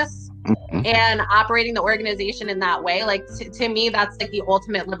consciousness and operating the organization in that way. Like, to me, that's like the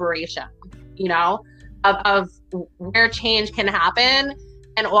ultimate liberation, you know, of where change can happen,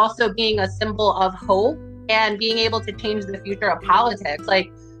 and also being a symbol of hope and being able to change the future of politics.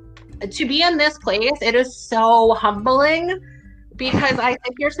 Like, to be in this place, it is so humbling, because I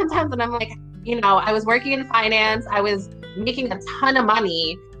sit here sometimes and I'm like, you know, I was working in finance, I was making a ton of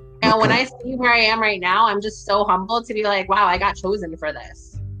money, and when I see where I am right now, I'm just so humbled to be like, wow, I got chosen for this.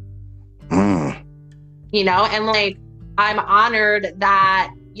 You know, and, like, I'm honored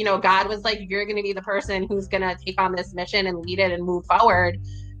that, you know, God was like, you're going to be the person who's going to take on this mission and lead it and move forward.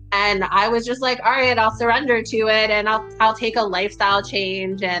 And I was just like, all right, I'll surrender to it, and I'll take a lifestyle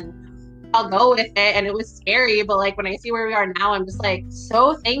change and I'll go with it. And it was scary, but, like, when I see where we are now, I'm just like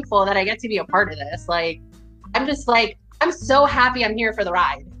so thankful that I get to be a part of this. Like, I'm just like, I'm so happy I'm here for the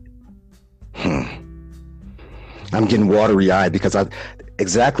ride. I'm getting watery-eyed because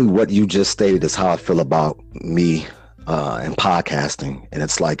exactly what you just stated is how I feel about me and podcasting. And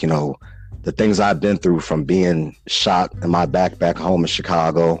it's like, you know, the things I've been through, from being shot in my back home in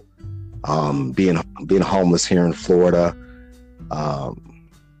Chicago, being homeless here in Florida,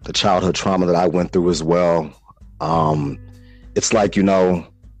 the childhood trauma that I went through as well. It's like, you know,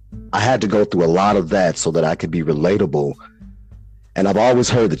 I had to go through a lot of that so that I could be relatable. And I've always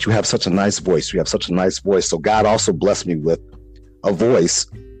heard that you have such a nice voice. You have such a nice voice. So God also blessed me with a voice.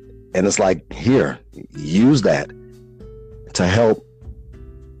 And it's like, here, use that to help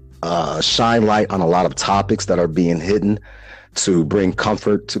shine light on a lot of topics that are being hidden, to bring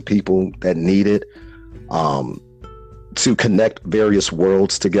comfort to people that need it, to connect various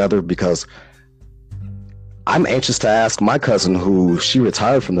worlds together. Because I'm anxious to ask my cousin, who she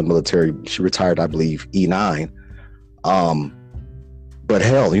retired from the military. She retired, I believe, E9. But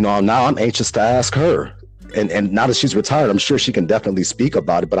hell, you know, now I'm anxious to ask her. And now that she's retired, I'm sure she can definitely speak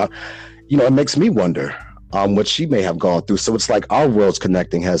about it. But you know, it makes me wonder what she may have gone through. So it's like our worlds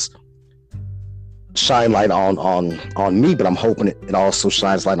connecting has shine light on me, but I'm hoping it also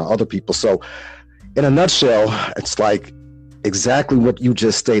shines light on other people. So in a nutshell, it's like exactly what you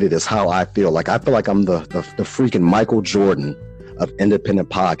just stated is how I feel. Like I feel like I'm the freaking Michael Jordan of independent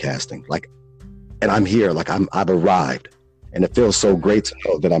podcasting. Like, and I'm here, like I've arrived. And it feels so great to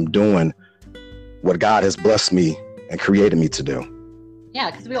know that I'm doing what God has blessed me and created me to do. Yeah,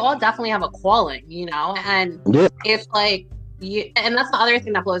 because we all definitely have a calling, you know, and Yeah. it's like, and that's the other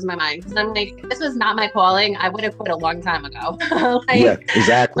thing that blows my mind, because I'm like, if this was not my calling, I would have quit a long time ago. Yeah,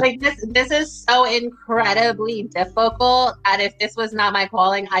 exactly. Like this is so incredibly difficult that if this was not my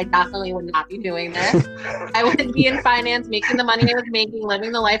calling, I definitely would not be doing this. I wouldn't be in finance, making the money I was making,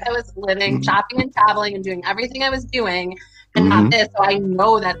 living the life I was living, shopping and traveling and doing everything I was doing, and not this. So I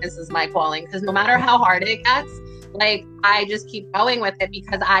know that this is my calling, because no matter how hard it gets, like I just keep going with it,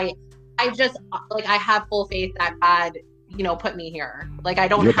 because I just like, I have full faith that God, you know, put me here. Like I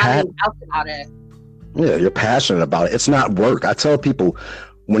don't have any doubts about it. Yeah, you're passionate about it. It's not work. I tell people,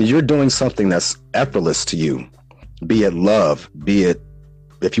 when you're doing something that's effortless to you, be it love, be it,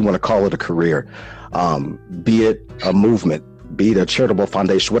 if you want to call it a career, be it a movement, be it a charitable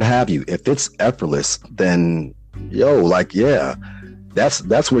foundation, what have you, if it's effortless, then like, yeah,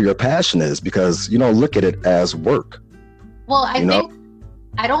 that's where your passion is, because you don't look at it as work. Well, I think,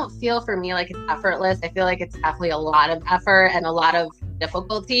 I don't feel for me like it's effortless. I feel like it's definitely a lot of effort and a lot of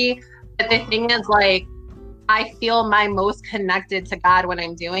difficulty. But the thing is, like, I feel my most connected to God when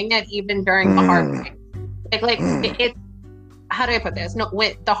I'm doing it, even during the hard times. It's, how do I put this? No,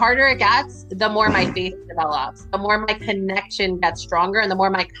 the harder it gets, the more my faith develops, the more my connection gets stronger, and the more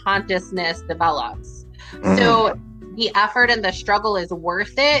my consciousness develops. So the effort and the struggle is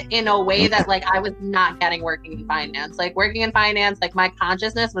worth it in a way that, like, I was not getting working in finance. Like working in finance, like my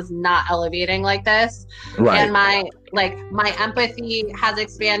consciousness was not elevating like this. Right. And my empathy has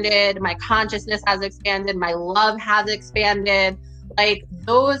expanded, my consciousness has expanded, my love has expanded. Like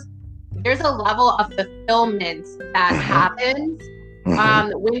there's a level of fulfillment that happens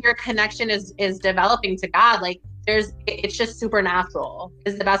when your connection is developing to God. Like it's just supernatural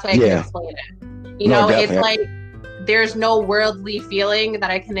is the best way I can explain it. You know, it's like, there's no worldly feeling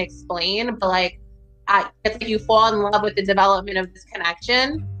that I can explain, but like, it's like you fall in love with the development of this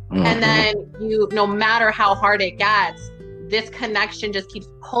connection. And then you, no matter how hard it gets, this connection just keeps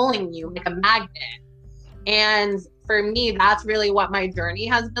pulling you like a magnet. And for me, that's really what my journey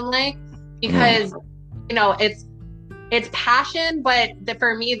has been like, because, you know, it's passion, but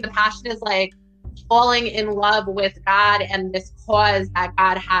for me, the passion is like falling in love with God and this cause that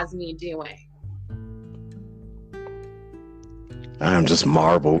God has me doing. I am just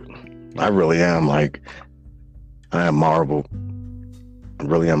marveled. I really am. Like, I am marveled. I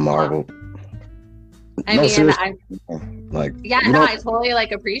really am marveled. I totally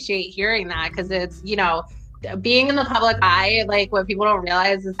like appreciate hearing that, because it's, you know, being in the public eye, like what people don't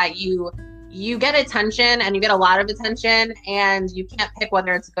realize is that you get attention, and you get a lot of attention, and you can't pick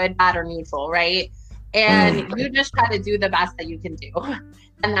whether it's good, bad, or neutral, right? And you just try to do the best that you can do.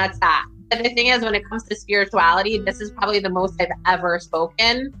 And that's that. But the thing is, when it comes to spirituality, this is probably the most I've ever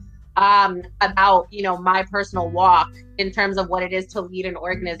spoken about, you know, my personal walk in terms of what it is to lead an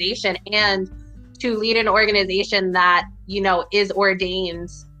organization, and to lead an organization that, you know, is ordained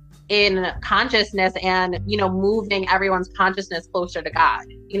in consciousness and, you know, moving everyone's consciousness closer to God,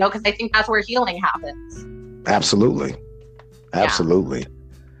 you know, because I think that's where healing happens. Absolutely. Yeah.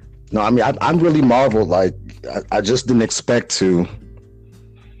 No, I mean, I'm really marveled. Like, I just didn't expect to,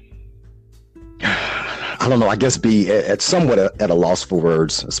 I don't know, I guess be at somewhat at a loss for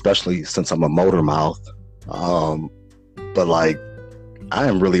words, especially since I'm a motor mouth. But like, I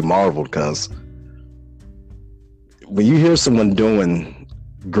am really marveled, because when you hear someone doing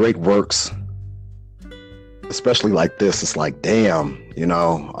great works, especially like this, it's like, damn, you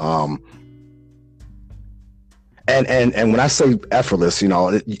know. And when I say effortless, you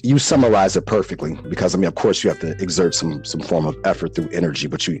know, you summarize it perfectly, because I mean, of course, you have to exert some form of effort through energy,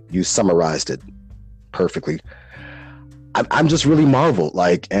 but you summarized it perfectly. I'm just really marveled,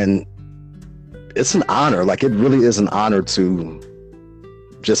 like, and it's an honor. Like, it really is an honor to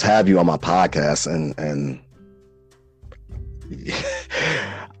just have you on my podcast, and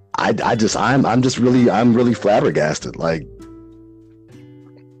I'm really flabbergasted. Like,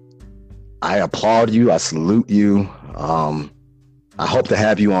 I applaud you. I salute you. I hope to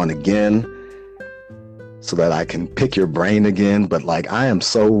have you on again so that I can pick your brain again. But like, I'm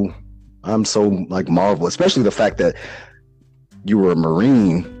so like marveled, especially the fact that you were a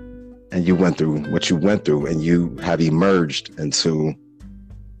Marine and you went through what you went through, and you have emerged into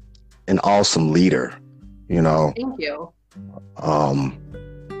an awesome leader, you know. Thank you.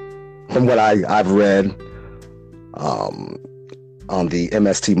 from what I've read on the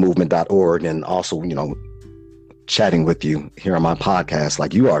mstmovement.org, and also, chatting with you here on my podcast,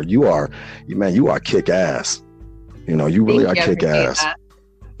 like you are kick ass. You really are kick ass.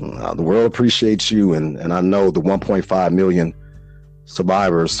 The world appreciates you, and I know the 1.5 million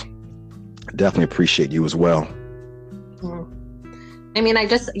survivors definitely appreciate you as well. I mean, I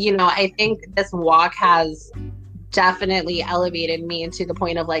think this walk has definitely elevated me to the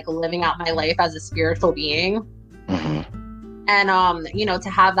point of like living out my life as a spiritual being. Mm-hmm. And to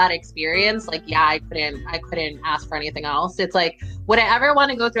have that experience, like, yeah, I couldn't ask for anything else. It's like, would I ever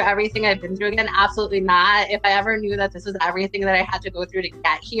want to go through everything I've been through again? Absolutely not. If I ever knew that this was everything that I had to go through to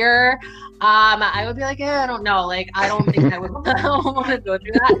get here, I would be like, I don't know. Like, I don't think I would want to go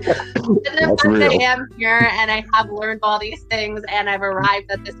through that. But the fact that I am here and I have learned all these things and I've arrived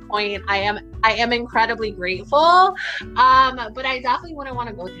at this point, I am incredibly grateful. But I definitely wouldn't want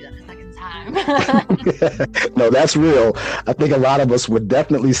to go through that a second time. No, that's real. I think a lot of us would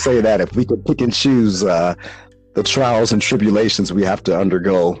definitely say that if we could pick and choose the trials and tribulations we have to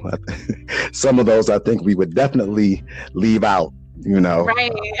undergo. Some of those I think we would definitely leave out,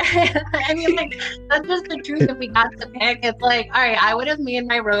 Right. I mean, like, that's just the truth. If we got to pick, it's like, all right, I would have made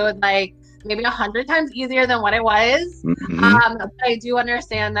my road like maybe 100 times easier than what it was. Mm-hmm. But I do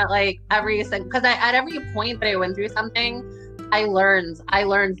understand that, like, because at every point that I went through something, I learned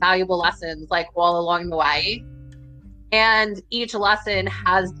valuable lessons, like, all along the way. And each lesson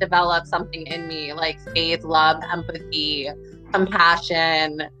has developed something in me, like faith, love, empathy,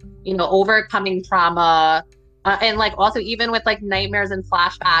 compassion, overcoming trauma, and like also even with like nightmares and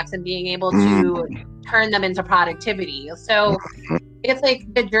flashbacks and being able to turn them into productivity. So it's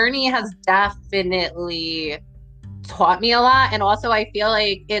like the journey has definitely taught me a lot. And also I feel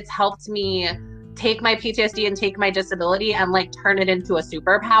like it's helped me take my PTSD and take my disability and like turn it into a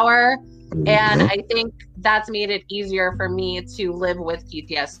superpower. And I think that's made it easier for me to live with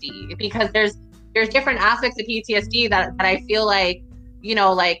PTSD, because there's different aspects of PTSD that I feel like,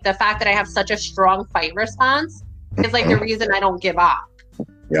 like the fact that I have such a strong fight response is like the reason I don't give up.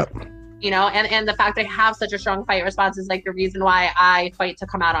 Yep. And the fact that I have such a strong fight response is like the reason why I fight to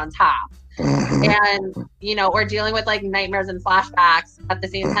come out on top. And, or dealing with like nightmares and flashbacks at the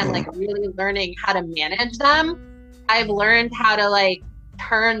same time, like really learning how to manage them. I've learned how to like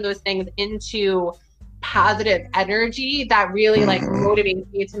turn those things into positive energy that really like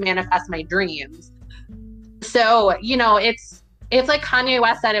motivates me to manifest my dreams. So, it's like Kanye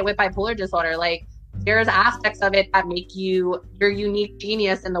West said it with bipolar disorder. Like, there's aspects of it that make you your unique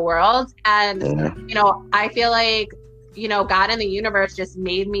genius in the world. And, I feel like, God and the universe just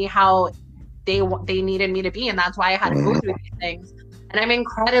made me how they needed me to be. And that's why I had to go through these things. And I'm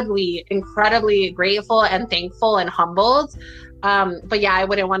incredibly, incredibly grateful and thankful and humbled. But yeah, I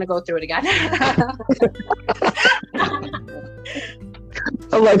wouldn't want to go through it again.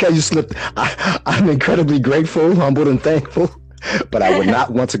 I like how you slipped. I'm incredibly grateful, humbled, and thankful, but I would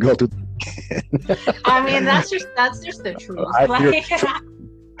not want to go through it again. I mean, that's just the truth.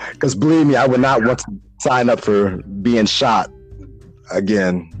 Because believe me, I would not want to sign up for being shot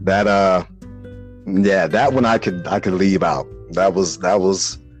again. That one I could leave out. That was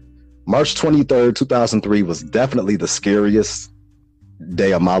March 23rd, 2003 was definitely the scariest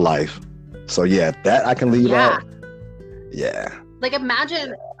day of my life. So yeah, that I can leave out. Yeah. Like,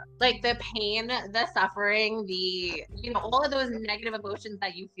 imagine like the pain, the suffering, the, all of those negative emotions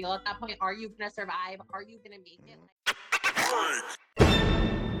that you feel at that point. Are you going to survive? Are you going to make it?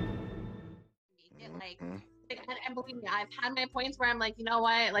 And believe me, I've had my points where I'm like, you know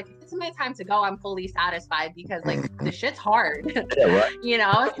what? Like, if it's my time to go, I'm fully satisfied, because like the shit's hard. Yeah,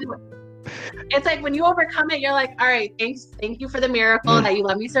 right. So it's like when you overcome it, you're like, all right, thank you for the miracle that you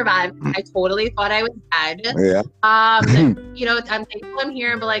let me survive. I totally thought I was dead. Yeah. I'm thankful I'm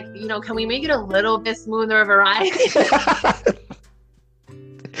here, but like, can we make it a little bit smoother of a ride?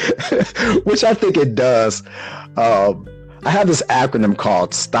 Which I think it does. I have this acronym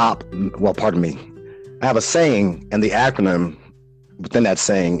called STOP. Well, pardon me. I have a saying, and the acronym within that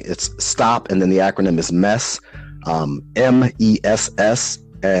saying, it's STOP, and then the acronym is MESS, MESS,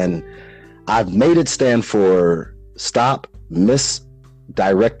 and I've made it stand for Stop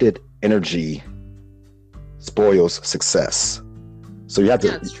Misdirected Energy Spoils Success. So you have to,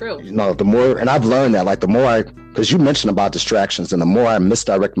 that's true. The more, and I've learned that, like, the more because you mentioned about distractions, and the more I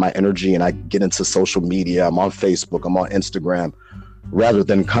misdirect my energy and I get into social media, I'm on Facebook, I'm on Instagram, rather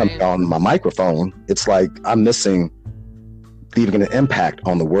than coming on my microphone, it's like I'm leaving an impact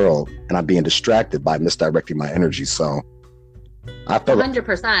on the world, and I'm being distracted by misdirecting my energy. So I feel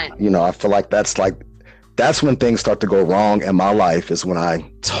 100%. I feel like that's that's when things start to go wrong in my life, is when I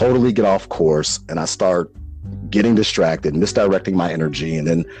totally get off course and I start getting distracted, misdirecting my energy, and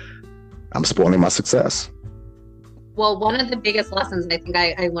then I'm spoiling my success. Well, one of the biggest lessons I think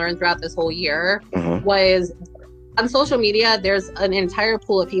I learned throughout this whole year was on social media, there's an entire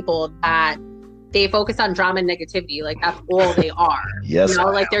pool of people that they focus on drama and negativity. Like, that's all they are. Yes. You know,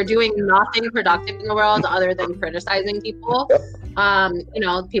 like they're doing nothing productive in the world other than criticizing people. You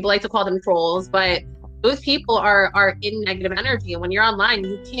know, people like to call them trolls, but those people are in negative energy. And when you're online,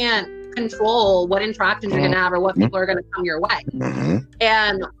 you can't control what interactions you're going to have or what people are going to come your way.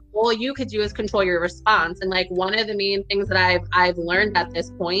 And all you could do is control your response. And like, one of the main things that I've learned at this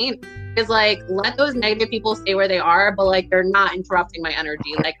point is like, let those negative people stay where they are, but like, they're not interrupting my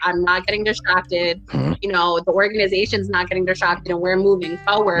energy. Like, I'm not getting distracted. You know, the organization's not getting distracted, and we're moving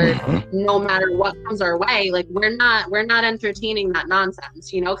forward no matter what comes our way. Like, we're not entertaining that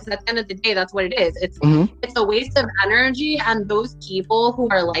nonsense, you know, because at the end of the day, that's what it is. It's a waste of energy. And those people who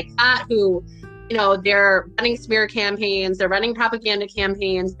are like that, who, you know, they're running smear campaigns, they're running propaganda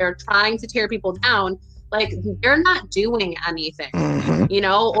campaigns, they're trying to tear people down, like, they're not doing anything. You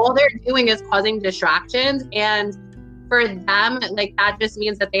know, all they're doing is causing distractions. And for them, like, that just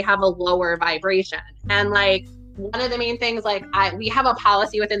means that they have a lower vibration. And like, one of the main things, like, we have a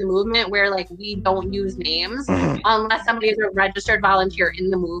policy within the movement where like, we don't use names unless somebody is a registered volunteer in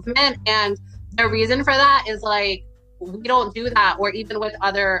the movement. And the reason for that is like, we don't do that, or even with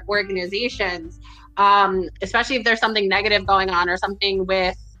other organizations, especially if there's something negative going on or something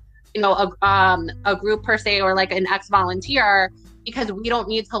with, you know, a group per se, or like an ex-volunteer, because we don't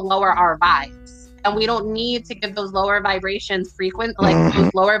need to lower our vibes, and we don't need to give those lower vibrations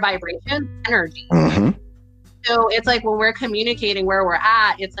those lower vibrations energy. So it's like, when we're communicating where we're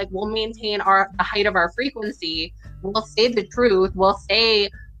at, it's like, we'll maintain the height of our frequency. We'll say the truth. We'll say,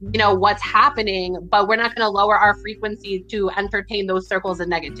 you know, what's happening, but we're not going to lower our frequency to entertain those circles of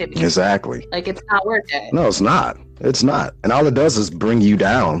negativity. Exactly. Like, it's not worth it. No, it's not. It's not. And all it does is bring you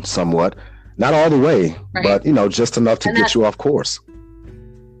down somewhat. Not all the way, but, you know, just enough to get you off course.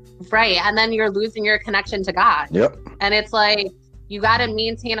 Right. And then you're losing your connection to God. Yep. And it's like, you got to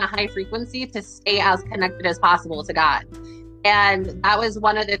maintain a high frequency to stay as connected as possible to God. And that was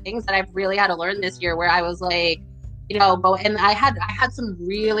one of the things that I've really had to learn this year, where I was like, you know, and I had some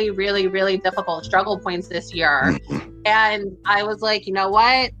really, really, really difficult struggle points this year. And I was like, you know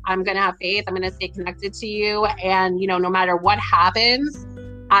what? I'm going to have faith. I'm going to stay connected to you. And, you know, no matter what happens,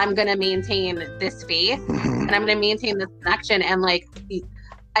 I'm going to maintain this faith, and I'm going to maintain this connection. And like,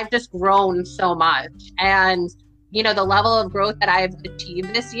 I've just grown so much. And, you know, the level of growth that I've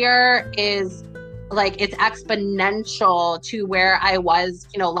achieved this year is like, it's exponential to where I was,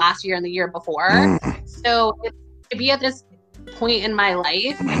 you know, last year and the year before. So to be at this point in my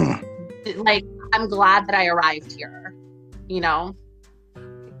life, like, I'm glad that I arrived here, you know?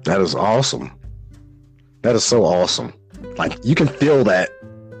 That is awesome. That is so awesome. Like, you can feel that.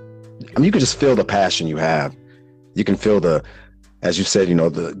 I mean, you can just feel the passion you have. You can feel as you said, you know,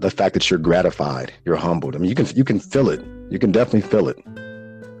 the fact that you're gratified, you're humbled. I mean, you can feel it. You can definitely feel it.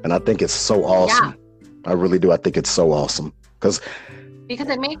 And I think it's so awesome. Yeah. I really do. I think it's so awesome. Because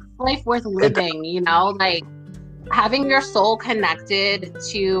it makes life worth living, you know? Like, having your soul connected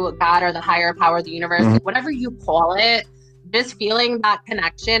to God or the higher power of the universe, whatever you call it, just feeling that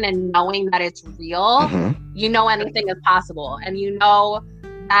connection and knowing that it's real, you know, anything is possible. And you know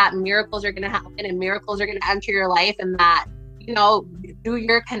that miracles are going to happen and miracles are going to enter your life, and that, you know, through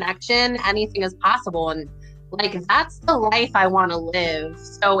your connection, anything is possible. And like, that's the life I want to live.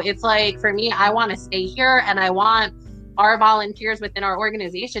 So it's like, for me, I want to stay here, and I want our volunteers within our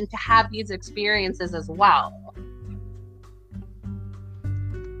organization to have these experiences as well.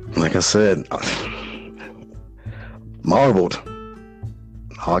 Like I said, marveled.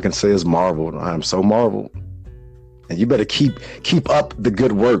 All I can say is marveled. I am so marveled. And you better keep up the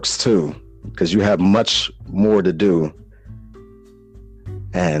good works too, because you have much more to do.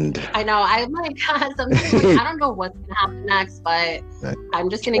 And I know, I'm like, something, I don't know what's gonna happen next, but I'm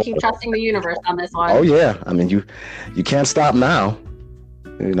just gonna keep trusting the universe on this one. Oh yeah, I mean, you can't stop now.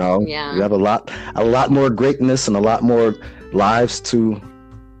 You know, you have a lot more greatness and a lot more lives to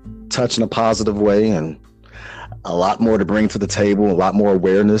touch in a positive way, and a lot more to bring to the table, a lot more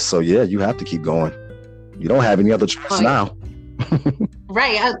awareness. So yeah, you have to keep going. You don't have any other choice now.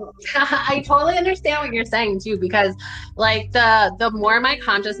 Right. I totally understand what you're saying too, because like the more my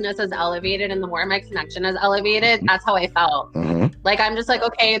consciousness is elevated and the more my connection is elevated, that's how I felt. Like, I'm just like,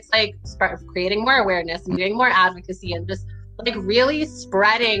 okay, it's like creating more awareness and doing more advocacy and just like really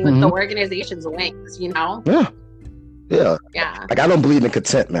spreading the organization's wings, you know? Yeah. Like, I don't believe in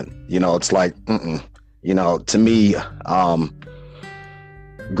contentment. You know, it's like, You know, to me,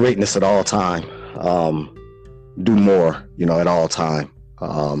 greatness at all time. Do more, you know, at all time.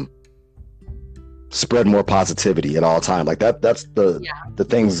 Spread more positivity at all time. Like that's the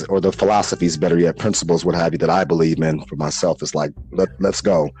things, or the philosophies, better yet, principles, what have you, that I believe in for myself. Is like, let's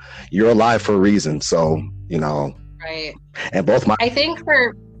go. You're alive for a reason. So, you know, Right. and both my, I think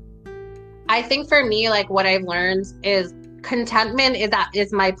for me, like what I've learned is contentment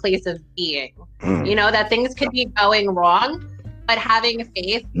is my place of being. You know, that things could be going wrong, but having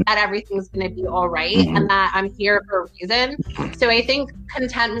faith that everything's going to be all right and that I'm here for a reason. So I think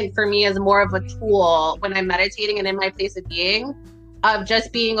contentment for me is more of a tool when I'm meditating and in my place of being, of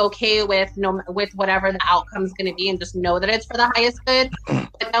just being okay with whatever the outcome is going to be, and just know that it's for the highest good.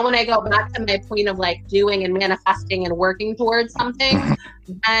 But then when I go back to my point of like doing and manifesting and working towards something,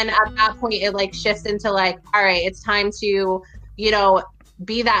 then at that point it like shifts into like, all right, it's time to, you know,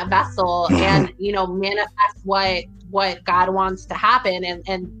 be that vessel and, you know, manifest what God wants to happen,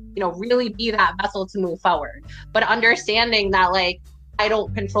 and you know, really be that vessel to move forward. But understanding that like I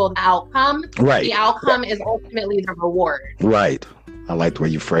don't control the outcome. Right. The outcome is ultimately the reward. Right. I like the way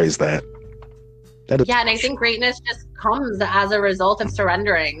you phrase that. Yeah, and I think greatness just comes as a result of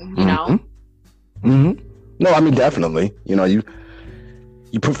surrendering, you know? No, I mean, definitely. You know, you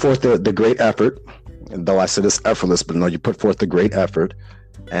put forth the great effort, and though I said it's effortless, but no, you put forth the great effort,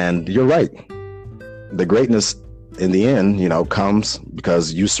 and you're right. The greatness in the end, you know, comes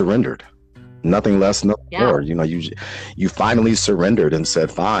because you surrendered. Nothing less, no more. You know, you finally surrendered and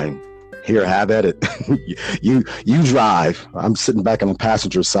said, fine, here, have at it. you drive. I'm sitting back on the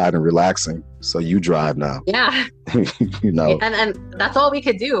passenger side and relaxing. So you drive now. Yeah. You know. And that's all we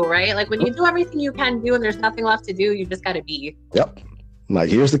could do, right? Like when you do everything you can do and there's nothing left to do, you just got to be. Yep. I'm like,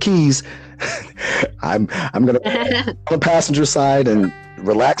 here's the keys. I'm going to on the passenger side and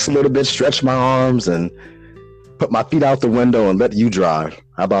relax a little bit, stretch my arms and put my feet out the window and let you drive.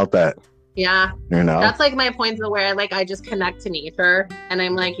 How about that? Yeah. You know, that's like my point of where like I just connect to nature and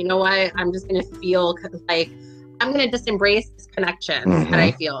I'm like, you know what? I'm just going to feel like I'm going to just embrace this connection that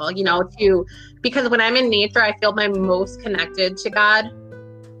I feel, you know, because when I'm in nature, I feel my most connected to God.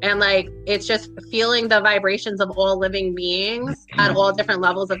 And like, it's just feeling the vibrations of all living beings at all different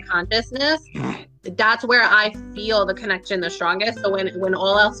levels of consciousness. That's where I feel the connection the strongest. So when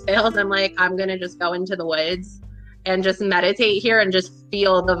all else fails, I'm like, I'm going to just go into the woods and just meditate here and just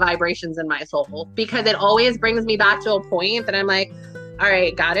feel the vibrations in my soul, because it always brings me back to a point that I'm like, all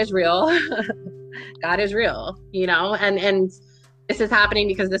right, God is real. God is real, you know, and this is happening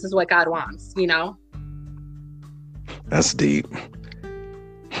because this is what God wants, you know? That's deep.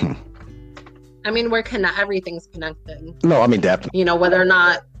 I mean, everything's connected. No, I mean, definitely. You know, whether or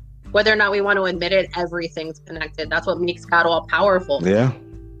not we want to admit it, everything's connected. That's what makes God all powerful. Yeah.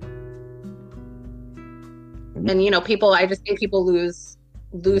 And, you know, I just think people lose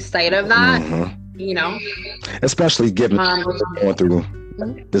sight of that, you know? Especially given going through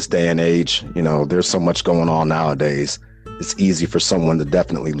this day and age, you know, there's so much going on nowadays. It's easy for someone to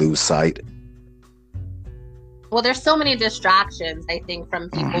definitely lose sight. Well, there's so many distractions, I think, from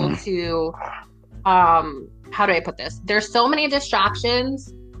people to, how do I put this? There's so many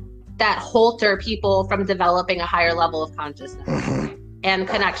distractions that halter people from developing a higher level of consciousness and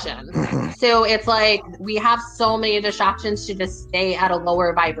connection. So it's like we have so many distractions to just stay at a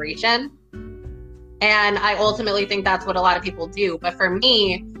lower vibration. And I ultimately think that's what a lot of people do. But for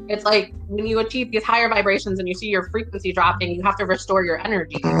me, it's like when you achieve these higher vibrations and you see your frequency dropping, you have to restore your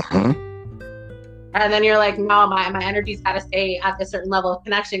energy. And then you're like, no, my energy's got to stay at this certain level of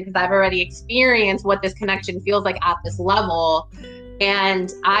connection because I've already experienced what this connection feels like at this level.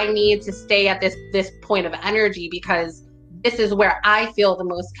 And I need to stay at this point of energy because this is where I feel the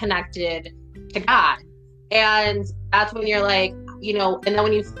most connected to God. And that's when you're like, you know, and then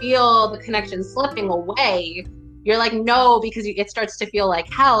when you feel the connection slipping away, you're like, no, because it starts to feel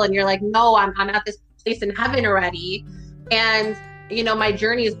like hell. And you're like, no, I'm at this place in heaven already. And, you know, my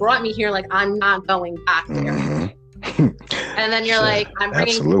journey has brought me here. Like, I'm not going back there. And then you're like, I'm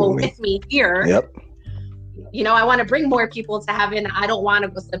bringing people with me here. Yep. You know, I want to bring more people to heaven. I don't want to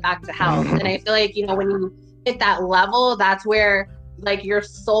go slip back to hell. And I feel like, you know, when you hit that level, that's where like your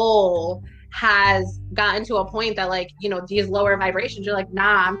soul has gotten to a point that like, you know, these lower vibrations, you're like,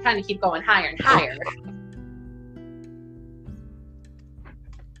 nah, I'm trying to keep going higher and higher.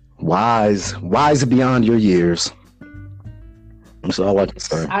 Wise beyond your years. That's all I can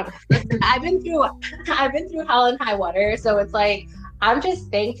say. I've been through hell and high water, so it's like I'm just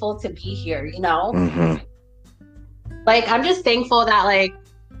thankful to be here, you know. Like I'm just thankful that like,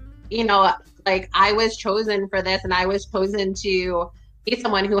 you know, like I was chosen for this, and I was chosen to be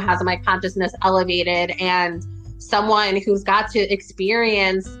someone who has my consciousness elevated and someone who's got to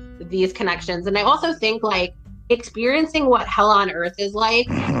experience these connections. And I also think like experiencing what hell on earth is like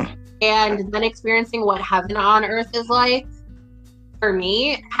and then experiencing what heaven on earth is like, for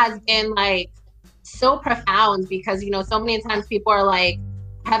me, has been like so profound, because, you know, so many times people are like,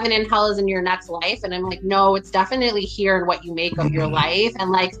 heaven and hell is in your next life. And I'm like, no, it's definitely here in what you make of your life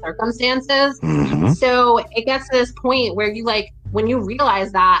and like circumstances. So it gets to this point where you like, when you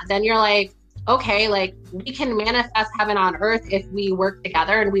realize that, then you're like, okay, like we can manifest heaven on earth if we work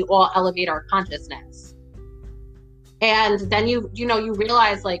together and we all elevate our consciousness. And then you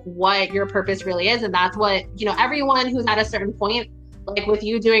realize like what your purpose really is. And that's what, you know, everyone who's at a certain point, like with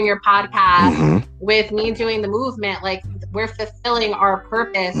you doing your podcast, with me doing the movement, like we're fulfilling our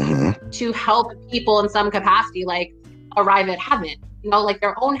purpose to help people in some capacity, like arrive at heaven, you know, like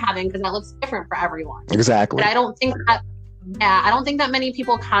their own heaven, because that looks different for everyone. Exactly. But I don't think that many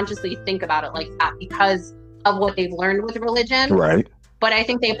people consciously think about it like that because of what they've learned with religion. Right. But I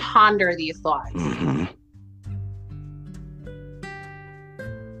think they ponder these thoughts.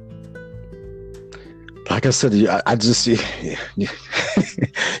 Like I said, I just you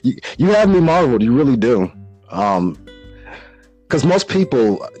have me marveled. You really do. Because most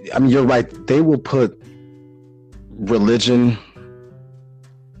people, I mean, you're right. They will put religion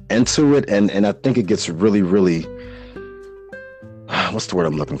into it, and I think it gets really, really. What's the word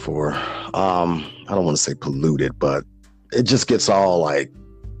I'm looking for? I don't want to say polluted, but it just gets all like.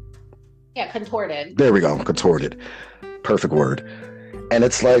 Yeah, contorted. There we go, contorted. Perfect word. And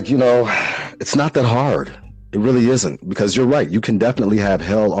it's like, you know, it's not that hard. It really isn't, because you're right. You can definitely have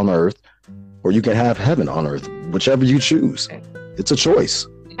hell on earth, or you can have heaven on earth, whichever you choose. It's a choice.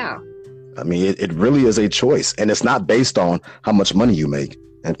 Yeah. I mean, it really is a choice, and it's not based on how much money you make.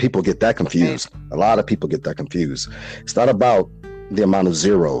 And people get that confused. A lot of people get that confused. It's not about the amount of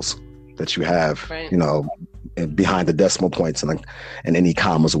zeros that you have, you know, behind the decimal points and any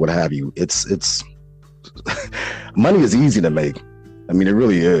commas or what have you. It's money is easy to make. I mean, it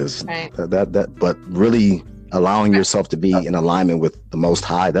really is. Right. But really allowing yourself to be in alignment with the Most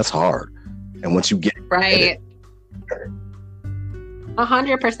High, that's hard. And once you get right,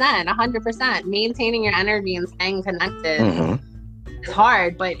 100%, maintaining your energy and staying connected is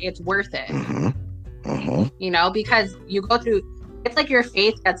hard, but it's worth it. You know, because you go through. It's like your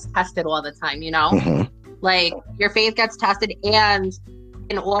faith gets tested all the time. You know, like your faith gets tested, and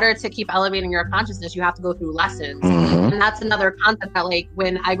in order to keep elevating your consciousness, you have to go through lessons. And that's another concept that, like,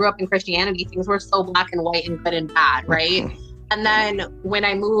 when I grew up in Christianity, things were so black and white and good and bad, right? And then when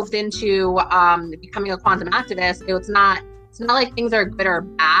I moved into becoming a quantum activist, it's not like things are good or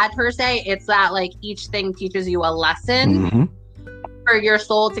bad per se. It's that like each thing teaches you a lesson for your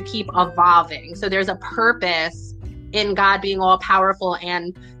soul to keep evolving. So there's a purpose in God being all powerful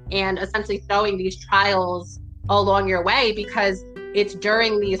and essentially throwing these trials along your way, because it's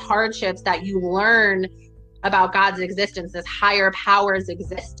during these hardships that you learn about God's existence, this higher power's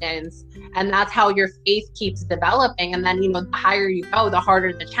existence. And that's how your faith keeps developing. And then, you know, the higher you go, the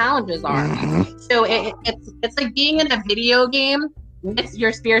harder the challenges are. So it's like being in a video game with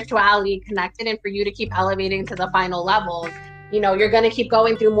your spirituality connected, and for you to keep elevating to the final levels, you know, you're going to keep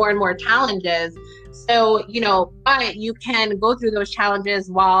going through more and more challenges. So, you know, but you can go through those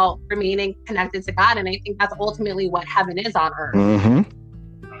challenges while remaining connected to God. And I think that's ultimately what heaven is on earth.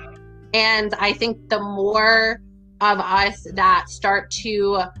 And I think the more of us that start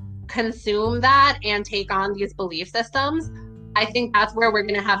to consume that and take on these belief systems, I think that's where we're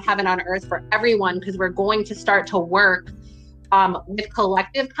going to have heaven on earth for everyone, because we're going to start to work with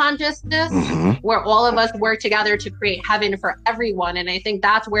collective consciousness, where all of us work together to create heaven for everyone. And I think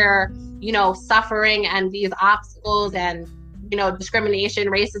that's where, you know, suffering and these obstacles and, you know, discrimination,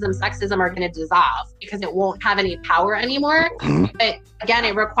 racism, sexism are going to dissolve, because it won't have any power anymore. But again,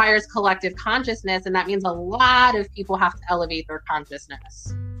 it requires collective consciousness, and that means a lot of people have to elevate their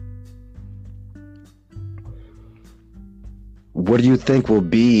consciousness. What do you think will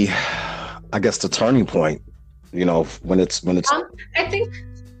be, I guess, the turning point? You know, when it's. I think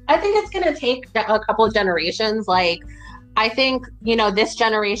it's going to take a couple of generations. Like, I think, you know, this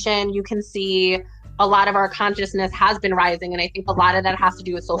generation, you can see a lot of our consciousness has been rising. And I think a lot of that has to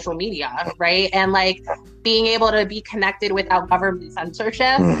do with social media, right? And like being able to be connected without government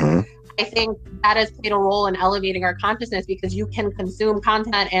censorship. I think that has played a role in elevating our consciousness, because you can consume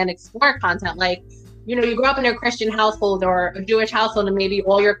content and explore content. Like, you know, you grew up in a Christian household or a Jewish household, and maybe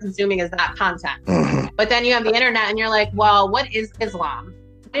all you're consuming is that content. But then you have the internet and you're like, well, what is Islam?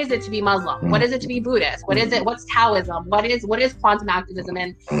 What is it to be Muslim? What is it to be Buddhist? What is it? What's Taoism? What is quantum activism?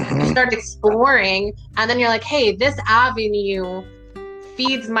 And you start exploring, and then you're like, hey, this avenue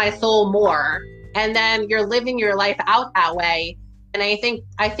feeds my soul more. And then you're living your life out that way. And I think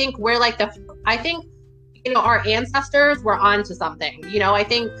we're like our ancestors were onto something. I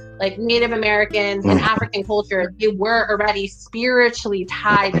think like Native Americans and African culture, they were already spiritually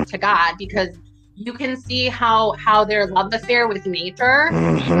tied to God, because you can see how their love affair with nature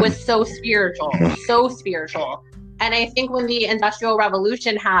was so spiritual. And I think when the Industrial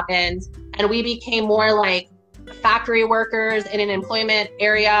Revolution happened and we became more like factory workers in an employment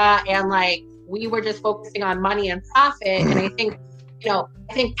area, and like we were just focusing on money and profit, and I think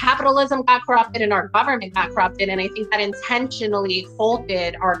capitalism got corrupted and our government got corrupted, and I think that intentionally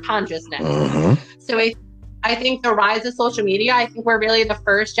halted our consciousness. So I think the rise of social media, I think we're really the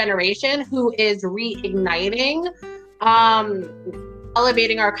first generation who is reigniting,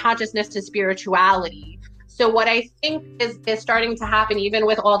 elevating our consciousness to spirituality. So what I think is starting to happen, even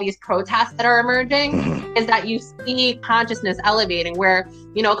with all these protests that are emerging, is that you see consciousness elevating, where,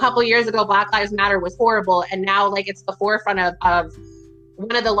 a couple years ago, Black Lives Matter was horrible. And now like it's the forefront of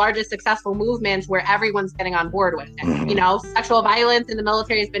one of the largest successful movements where everyone's getting on board with it. Sexual violence in the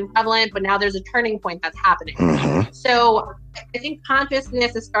military has been prevalent, but now there's a turning point that's happening. So I think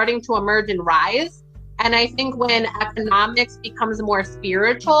consciousness is starting to emerge and rise. And I think when economics becomes more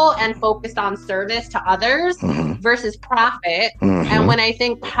spiritual and focused on service to others versus profit, and when I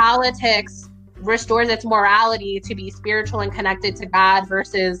think politics restores its morality to be spiritual and connected to God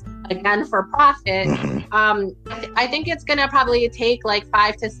versus, again, for profit, I think it's going to probably take like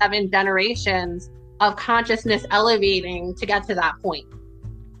 5 to 7 generations of consciousness elevating to get to that point.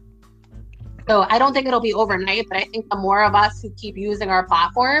 So I don't think it'll be overnight, but I think the more of us who keep using our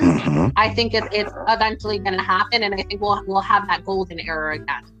platforms, I think it's eventually going to happen, and I think we'll have that golden era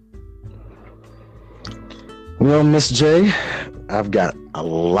again. Well, Miss J, I've got a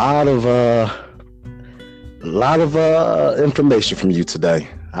lot of information from you today.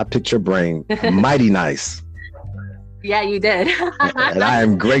 I picked your brain mighty nice. Yeah, you did. And I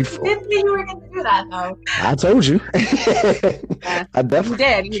am grateful. Didn't think you were going to do that, though. I told you. I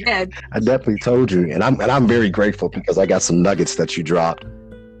definitely You did. I definitely told you, and I'm very grateful because I got some nuggets that you dropped,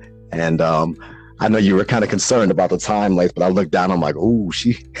 and I know you were kind of concerned about the time length, but I looked down. I'm like, oh,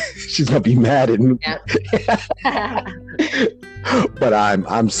 she's gonna be mad at me. Yeah. But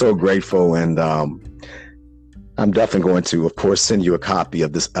I'm so grateful, and I'm definitely going to, of course, send you a copy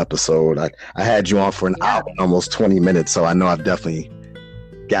of this episode. I had you on for an hour, almost 20 minutes, so I know I've definitely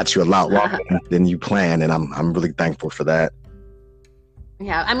got you a lot longer than you planned, and I'm really thankful for that.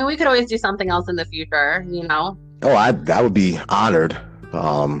 Yeah, I mean, we could always do something else in the future, Oh, I would be honored.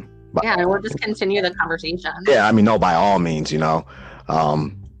 Yeah, we'll just continue the conversation. Yeah, I mean, no, by all means,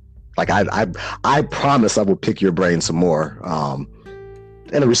 like I promise I will pick your brain some more.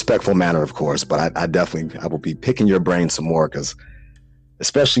 In a respectful manner, of course, but I will be picking your brain some more, because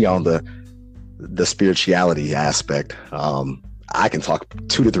especially on the spirituality aspect, I can talk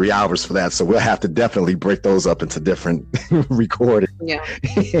 2 to 3 hours for that. So we'll have to definitely break those up into different recordings. Yeah.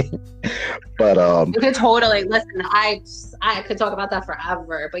 But you could totally listen. I could talk about that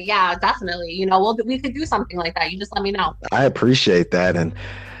forever, but yeah, definitely, we could do something like that. You just let me know. I appreciate that. And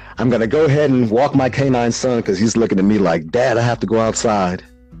I'm going to go ahead and walk my canine son, because he's looking at me like, Dad, I have to go outside.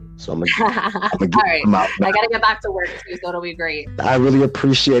 So I'm going to get him out now. I got to get back to work too, so it'll be great. I really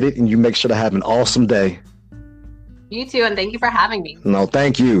appreciate it. And you make sure to have an awesome day. You too. And thank you for having me. No,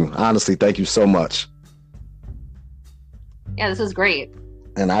 thank you. Honestly, thank you so much. Yeah, this is great.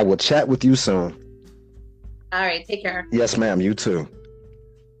 And I will chat with you soon. All right. Take care. Yes, ma'am. You too.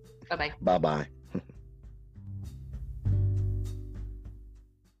 Bye-bye. Bye-bye.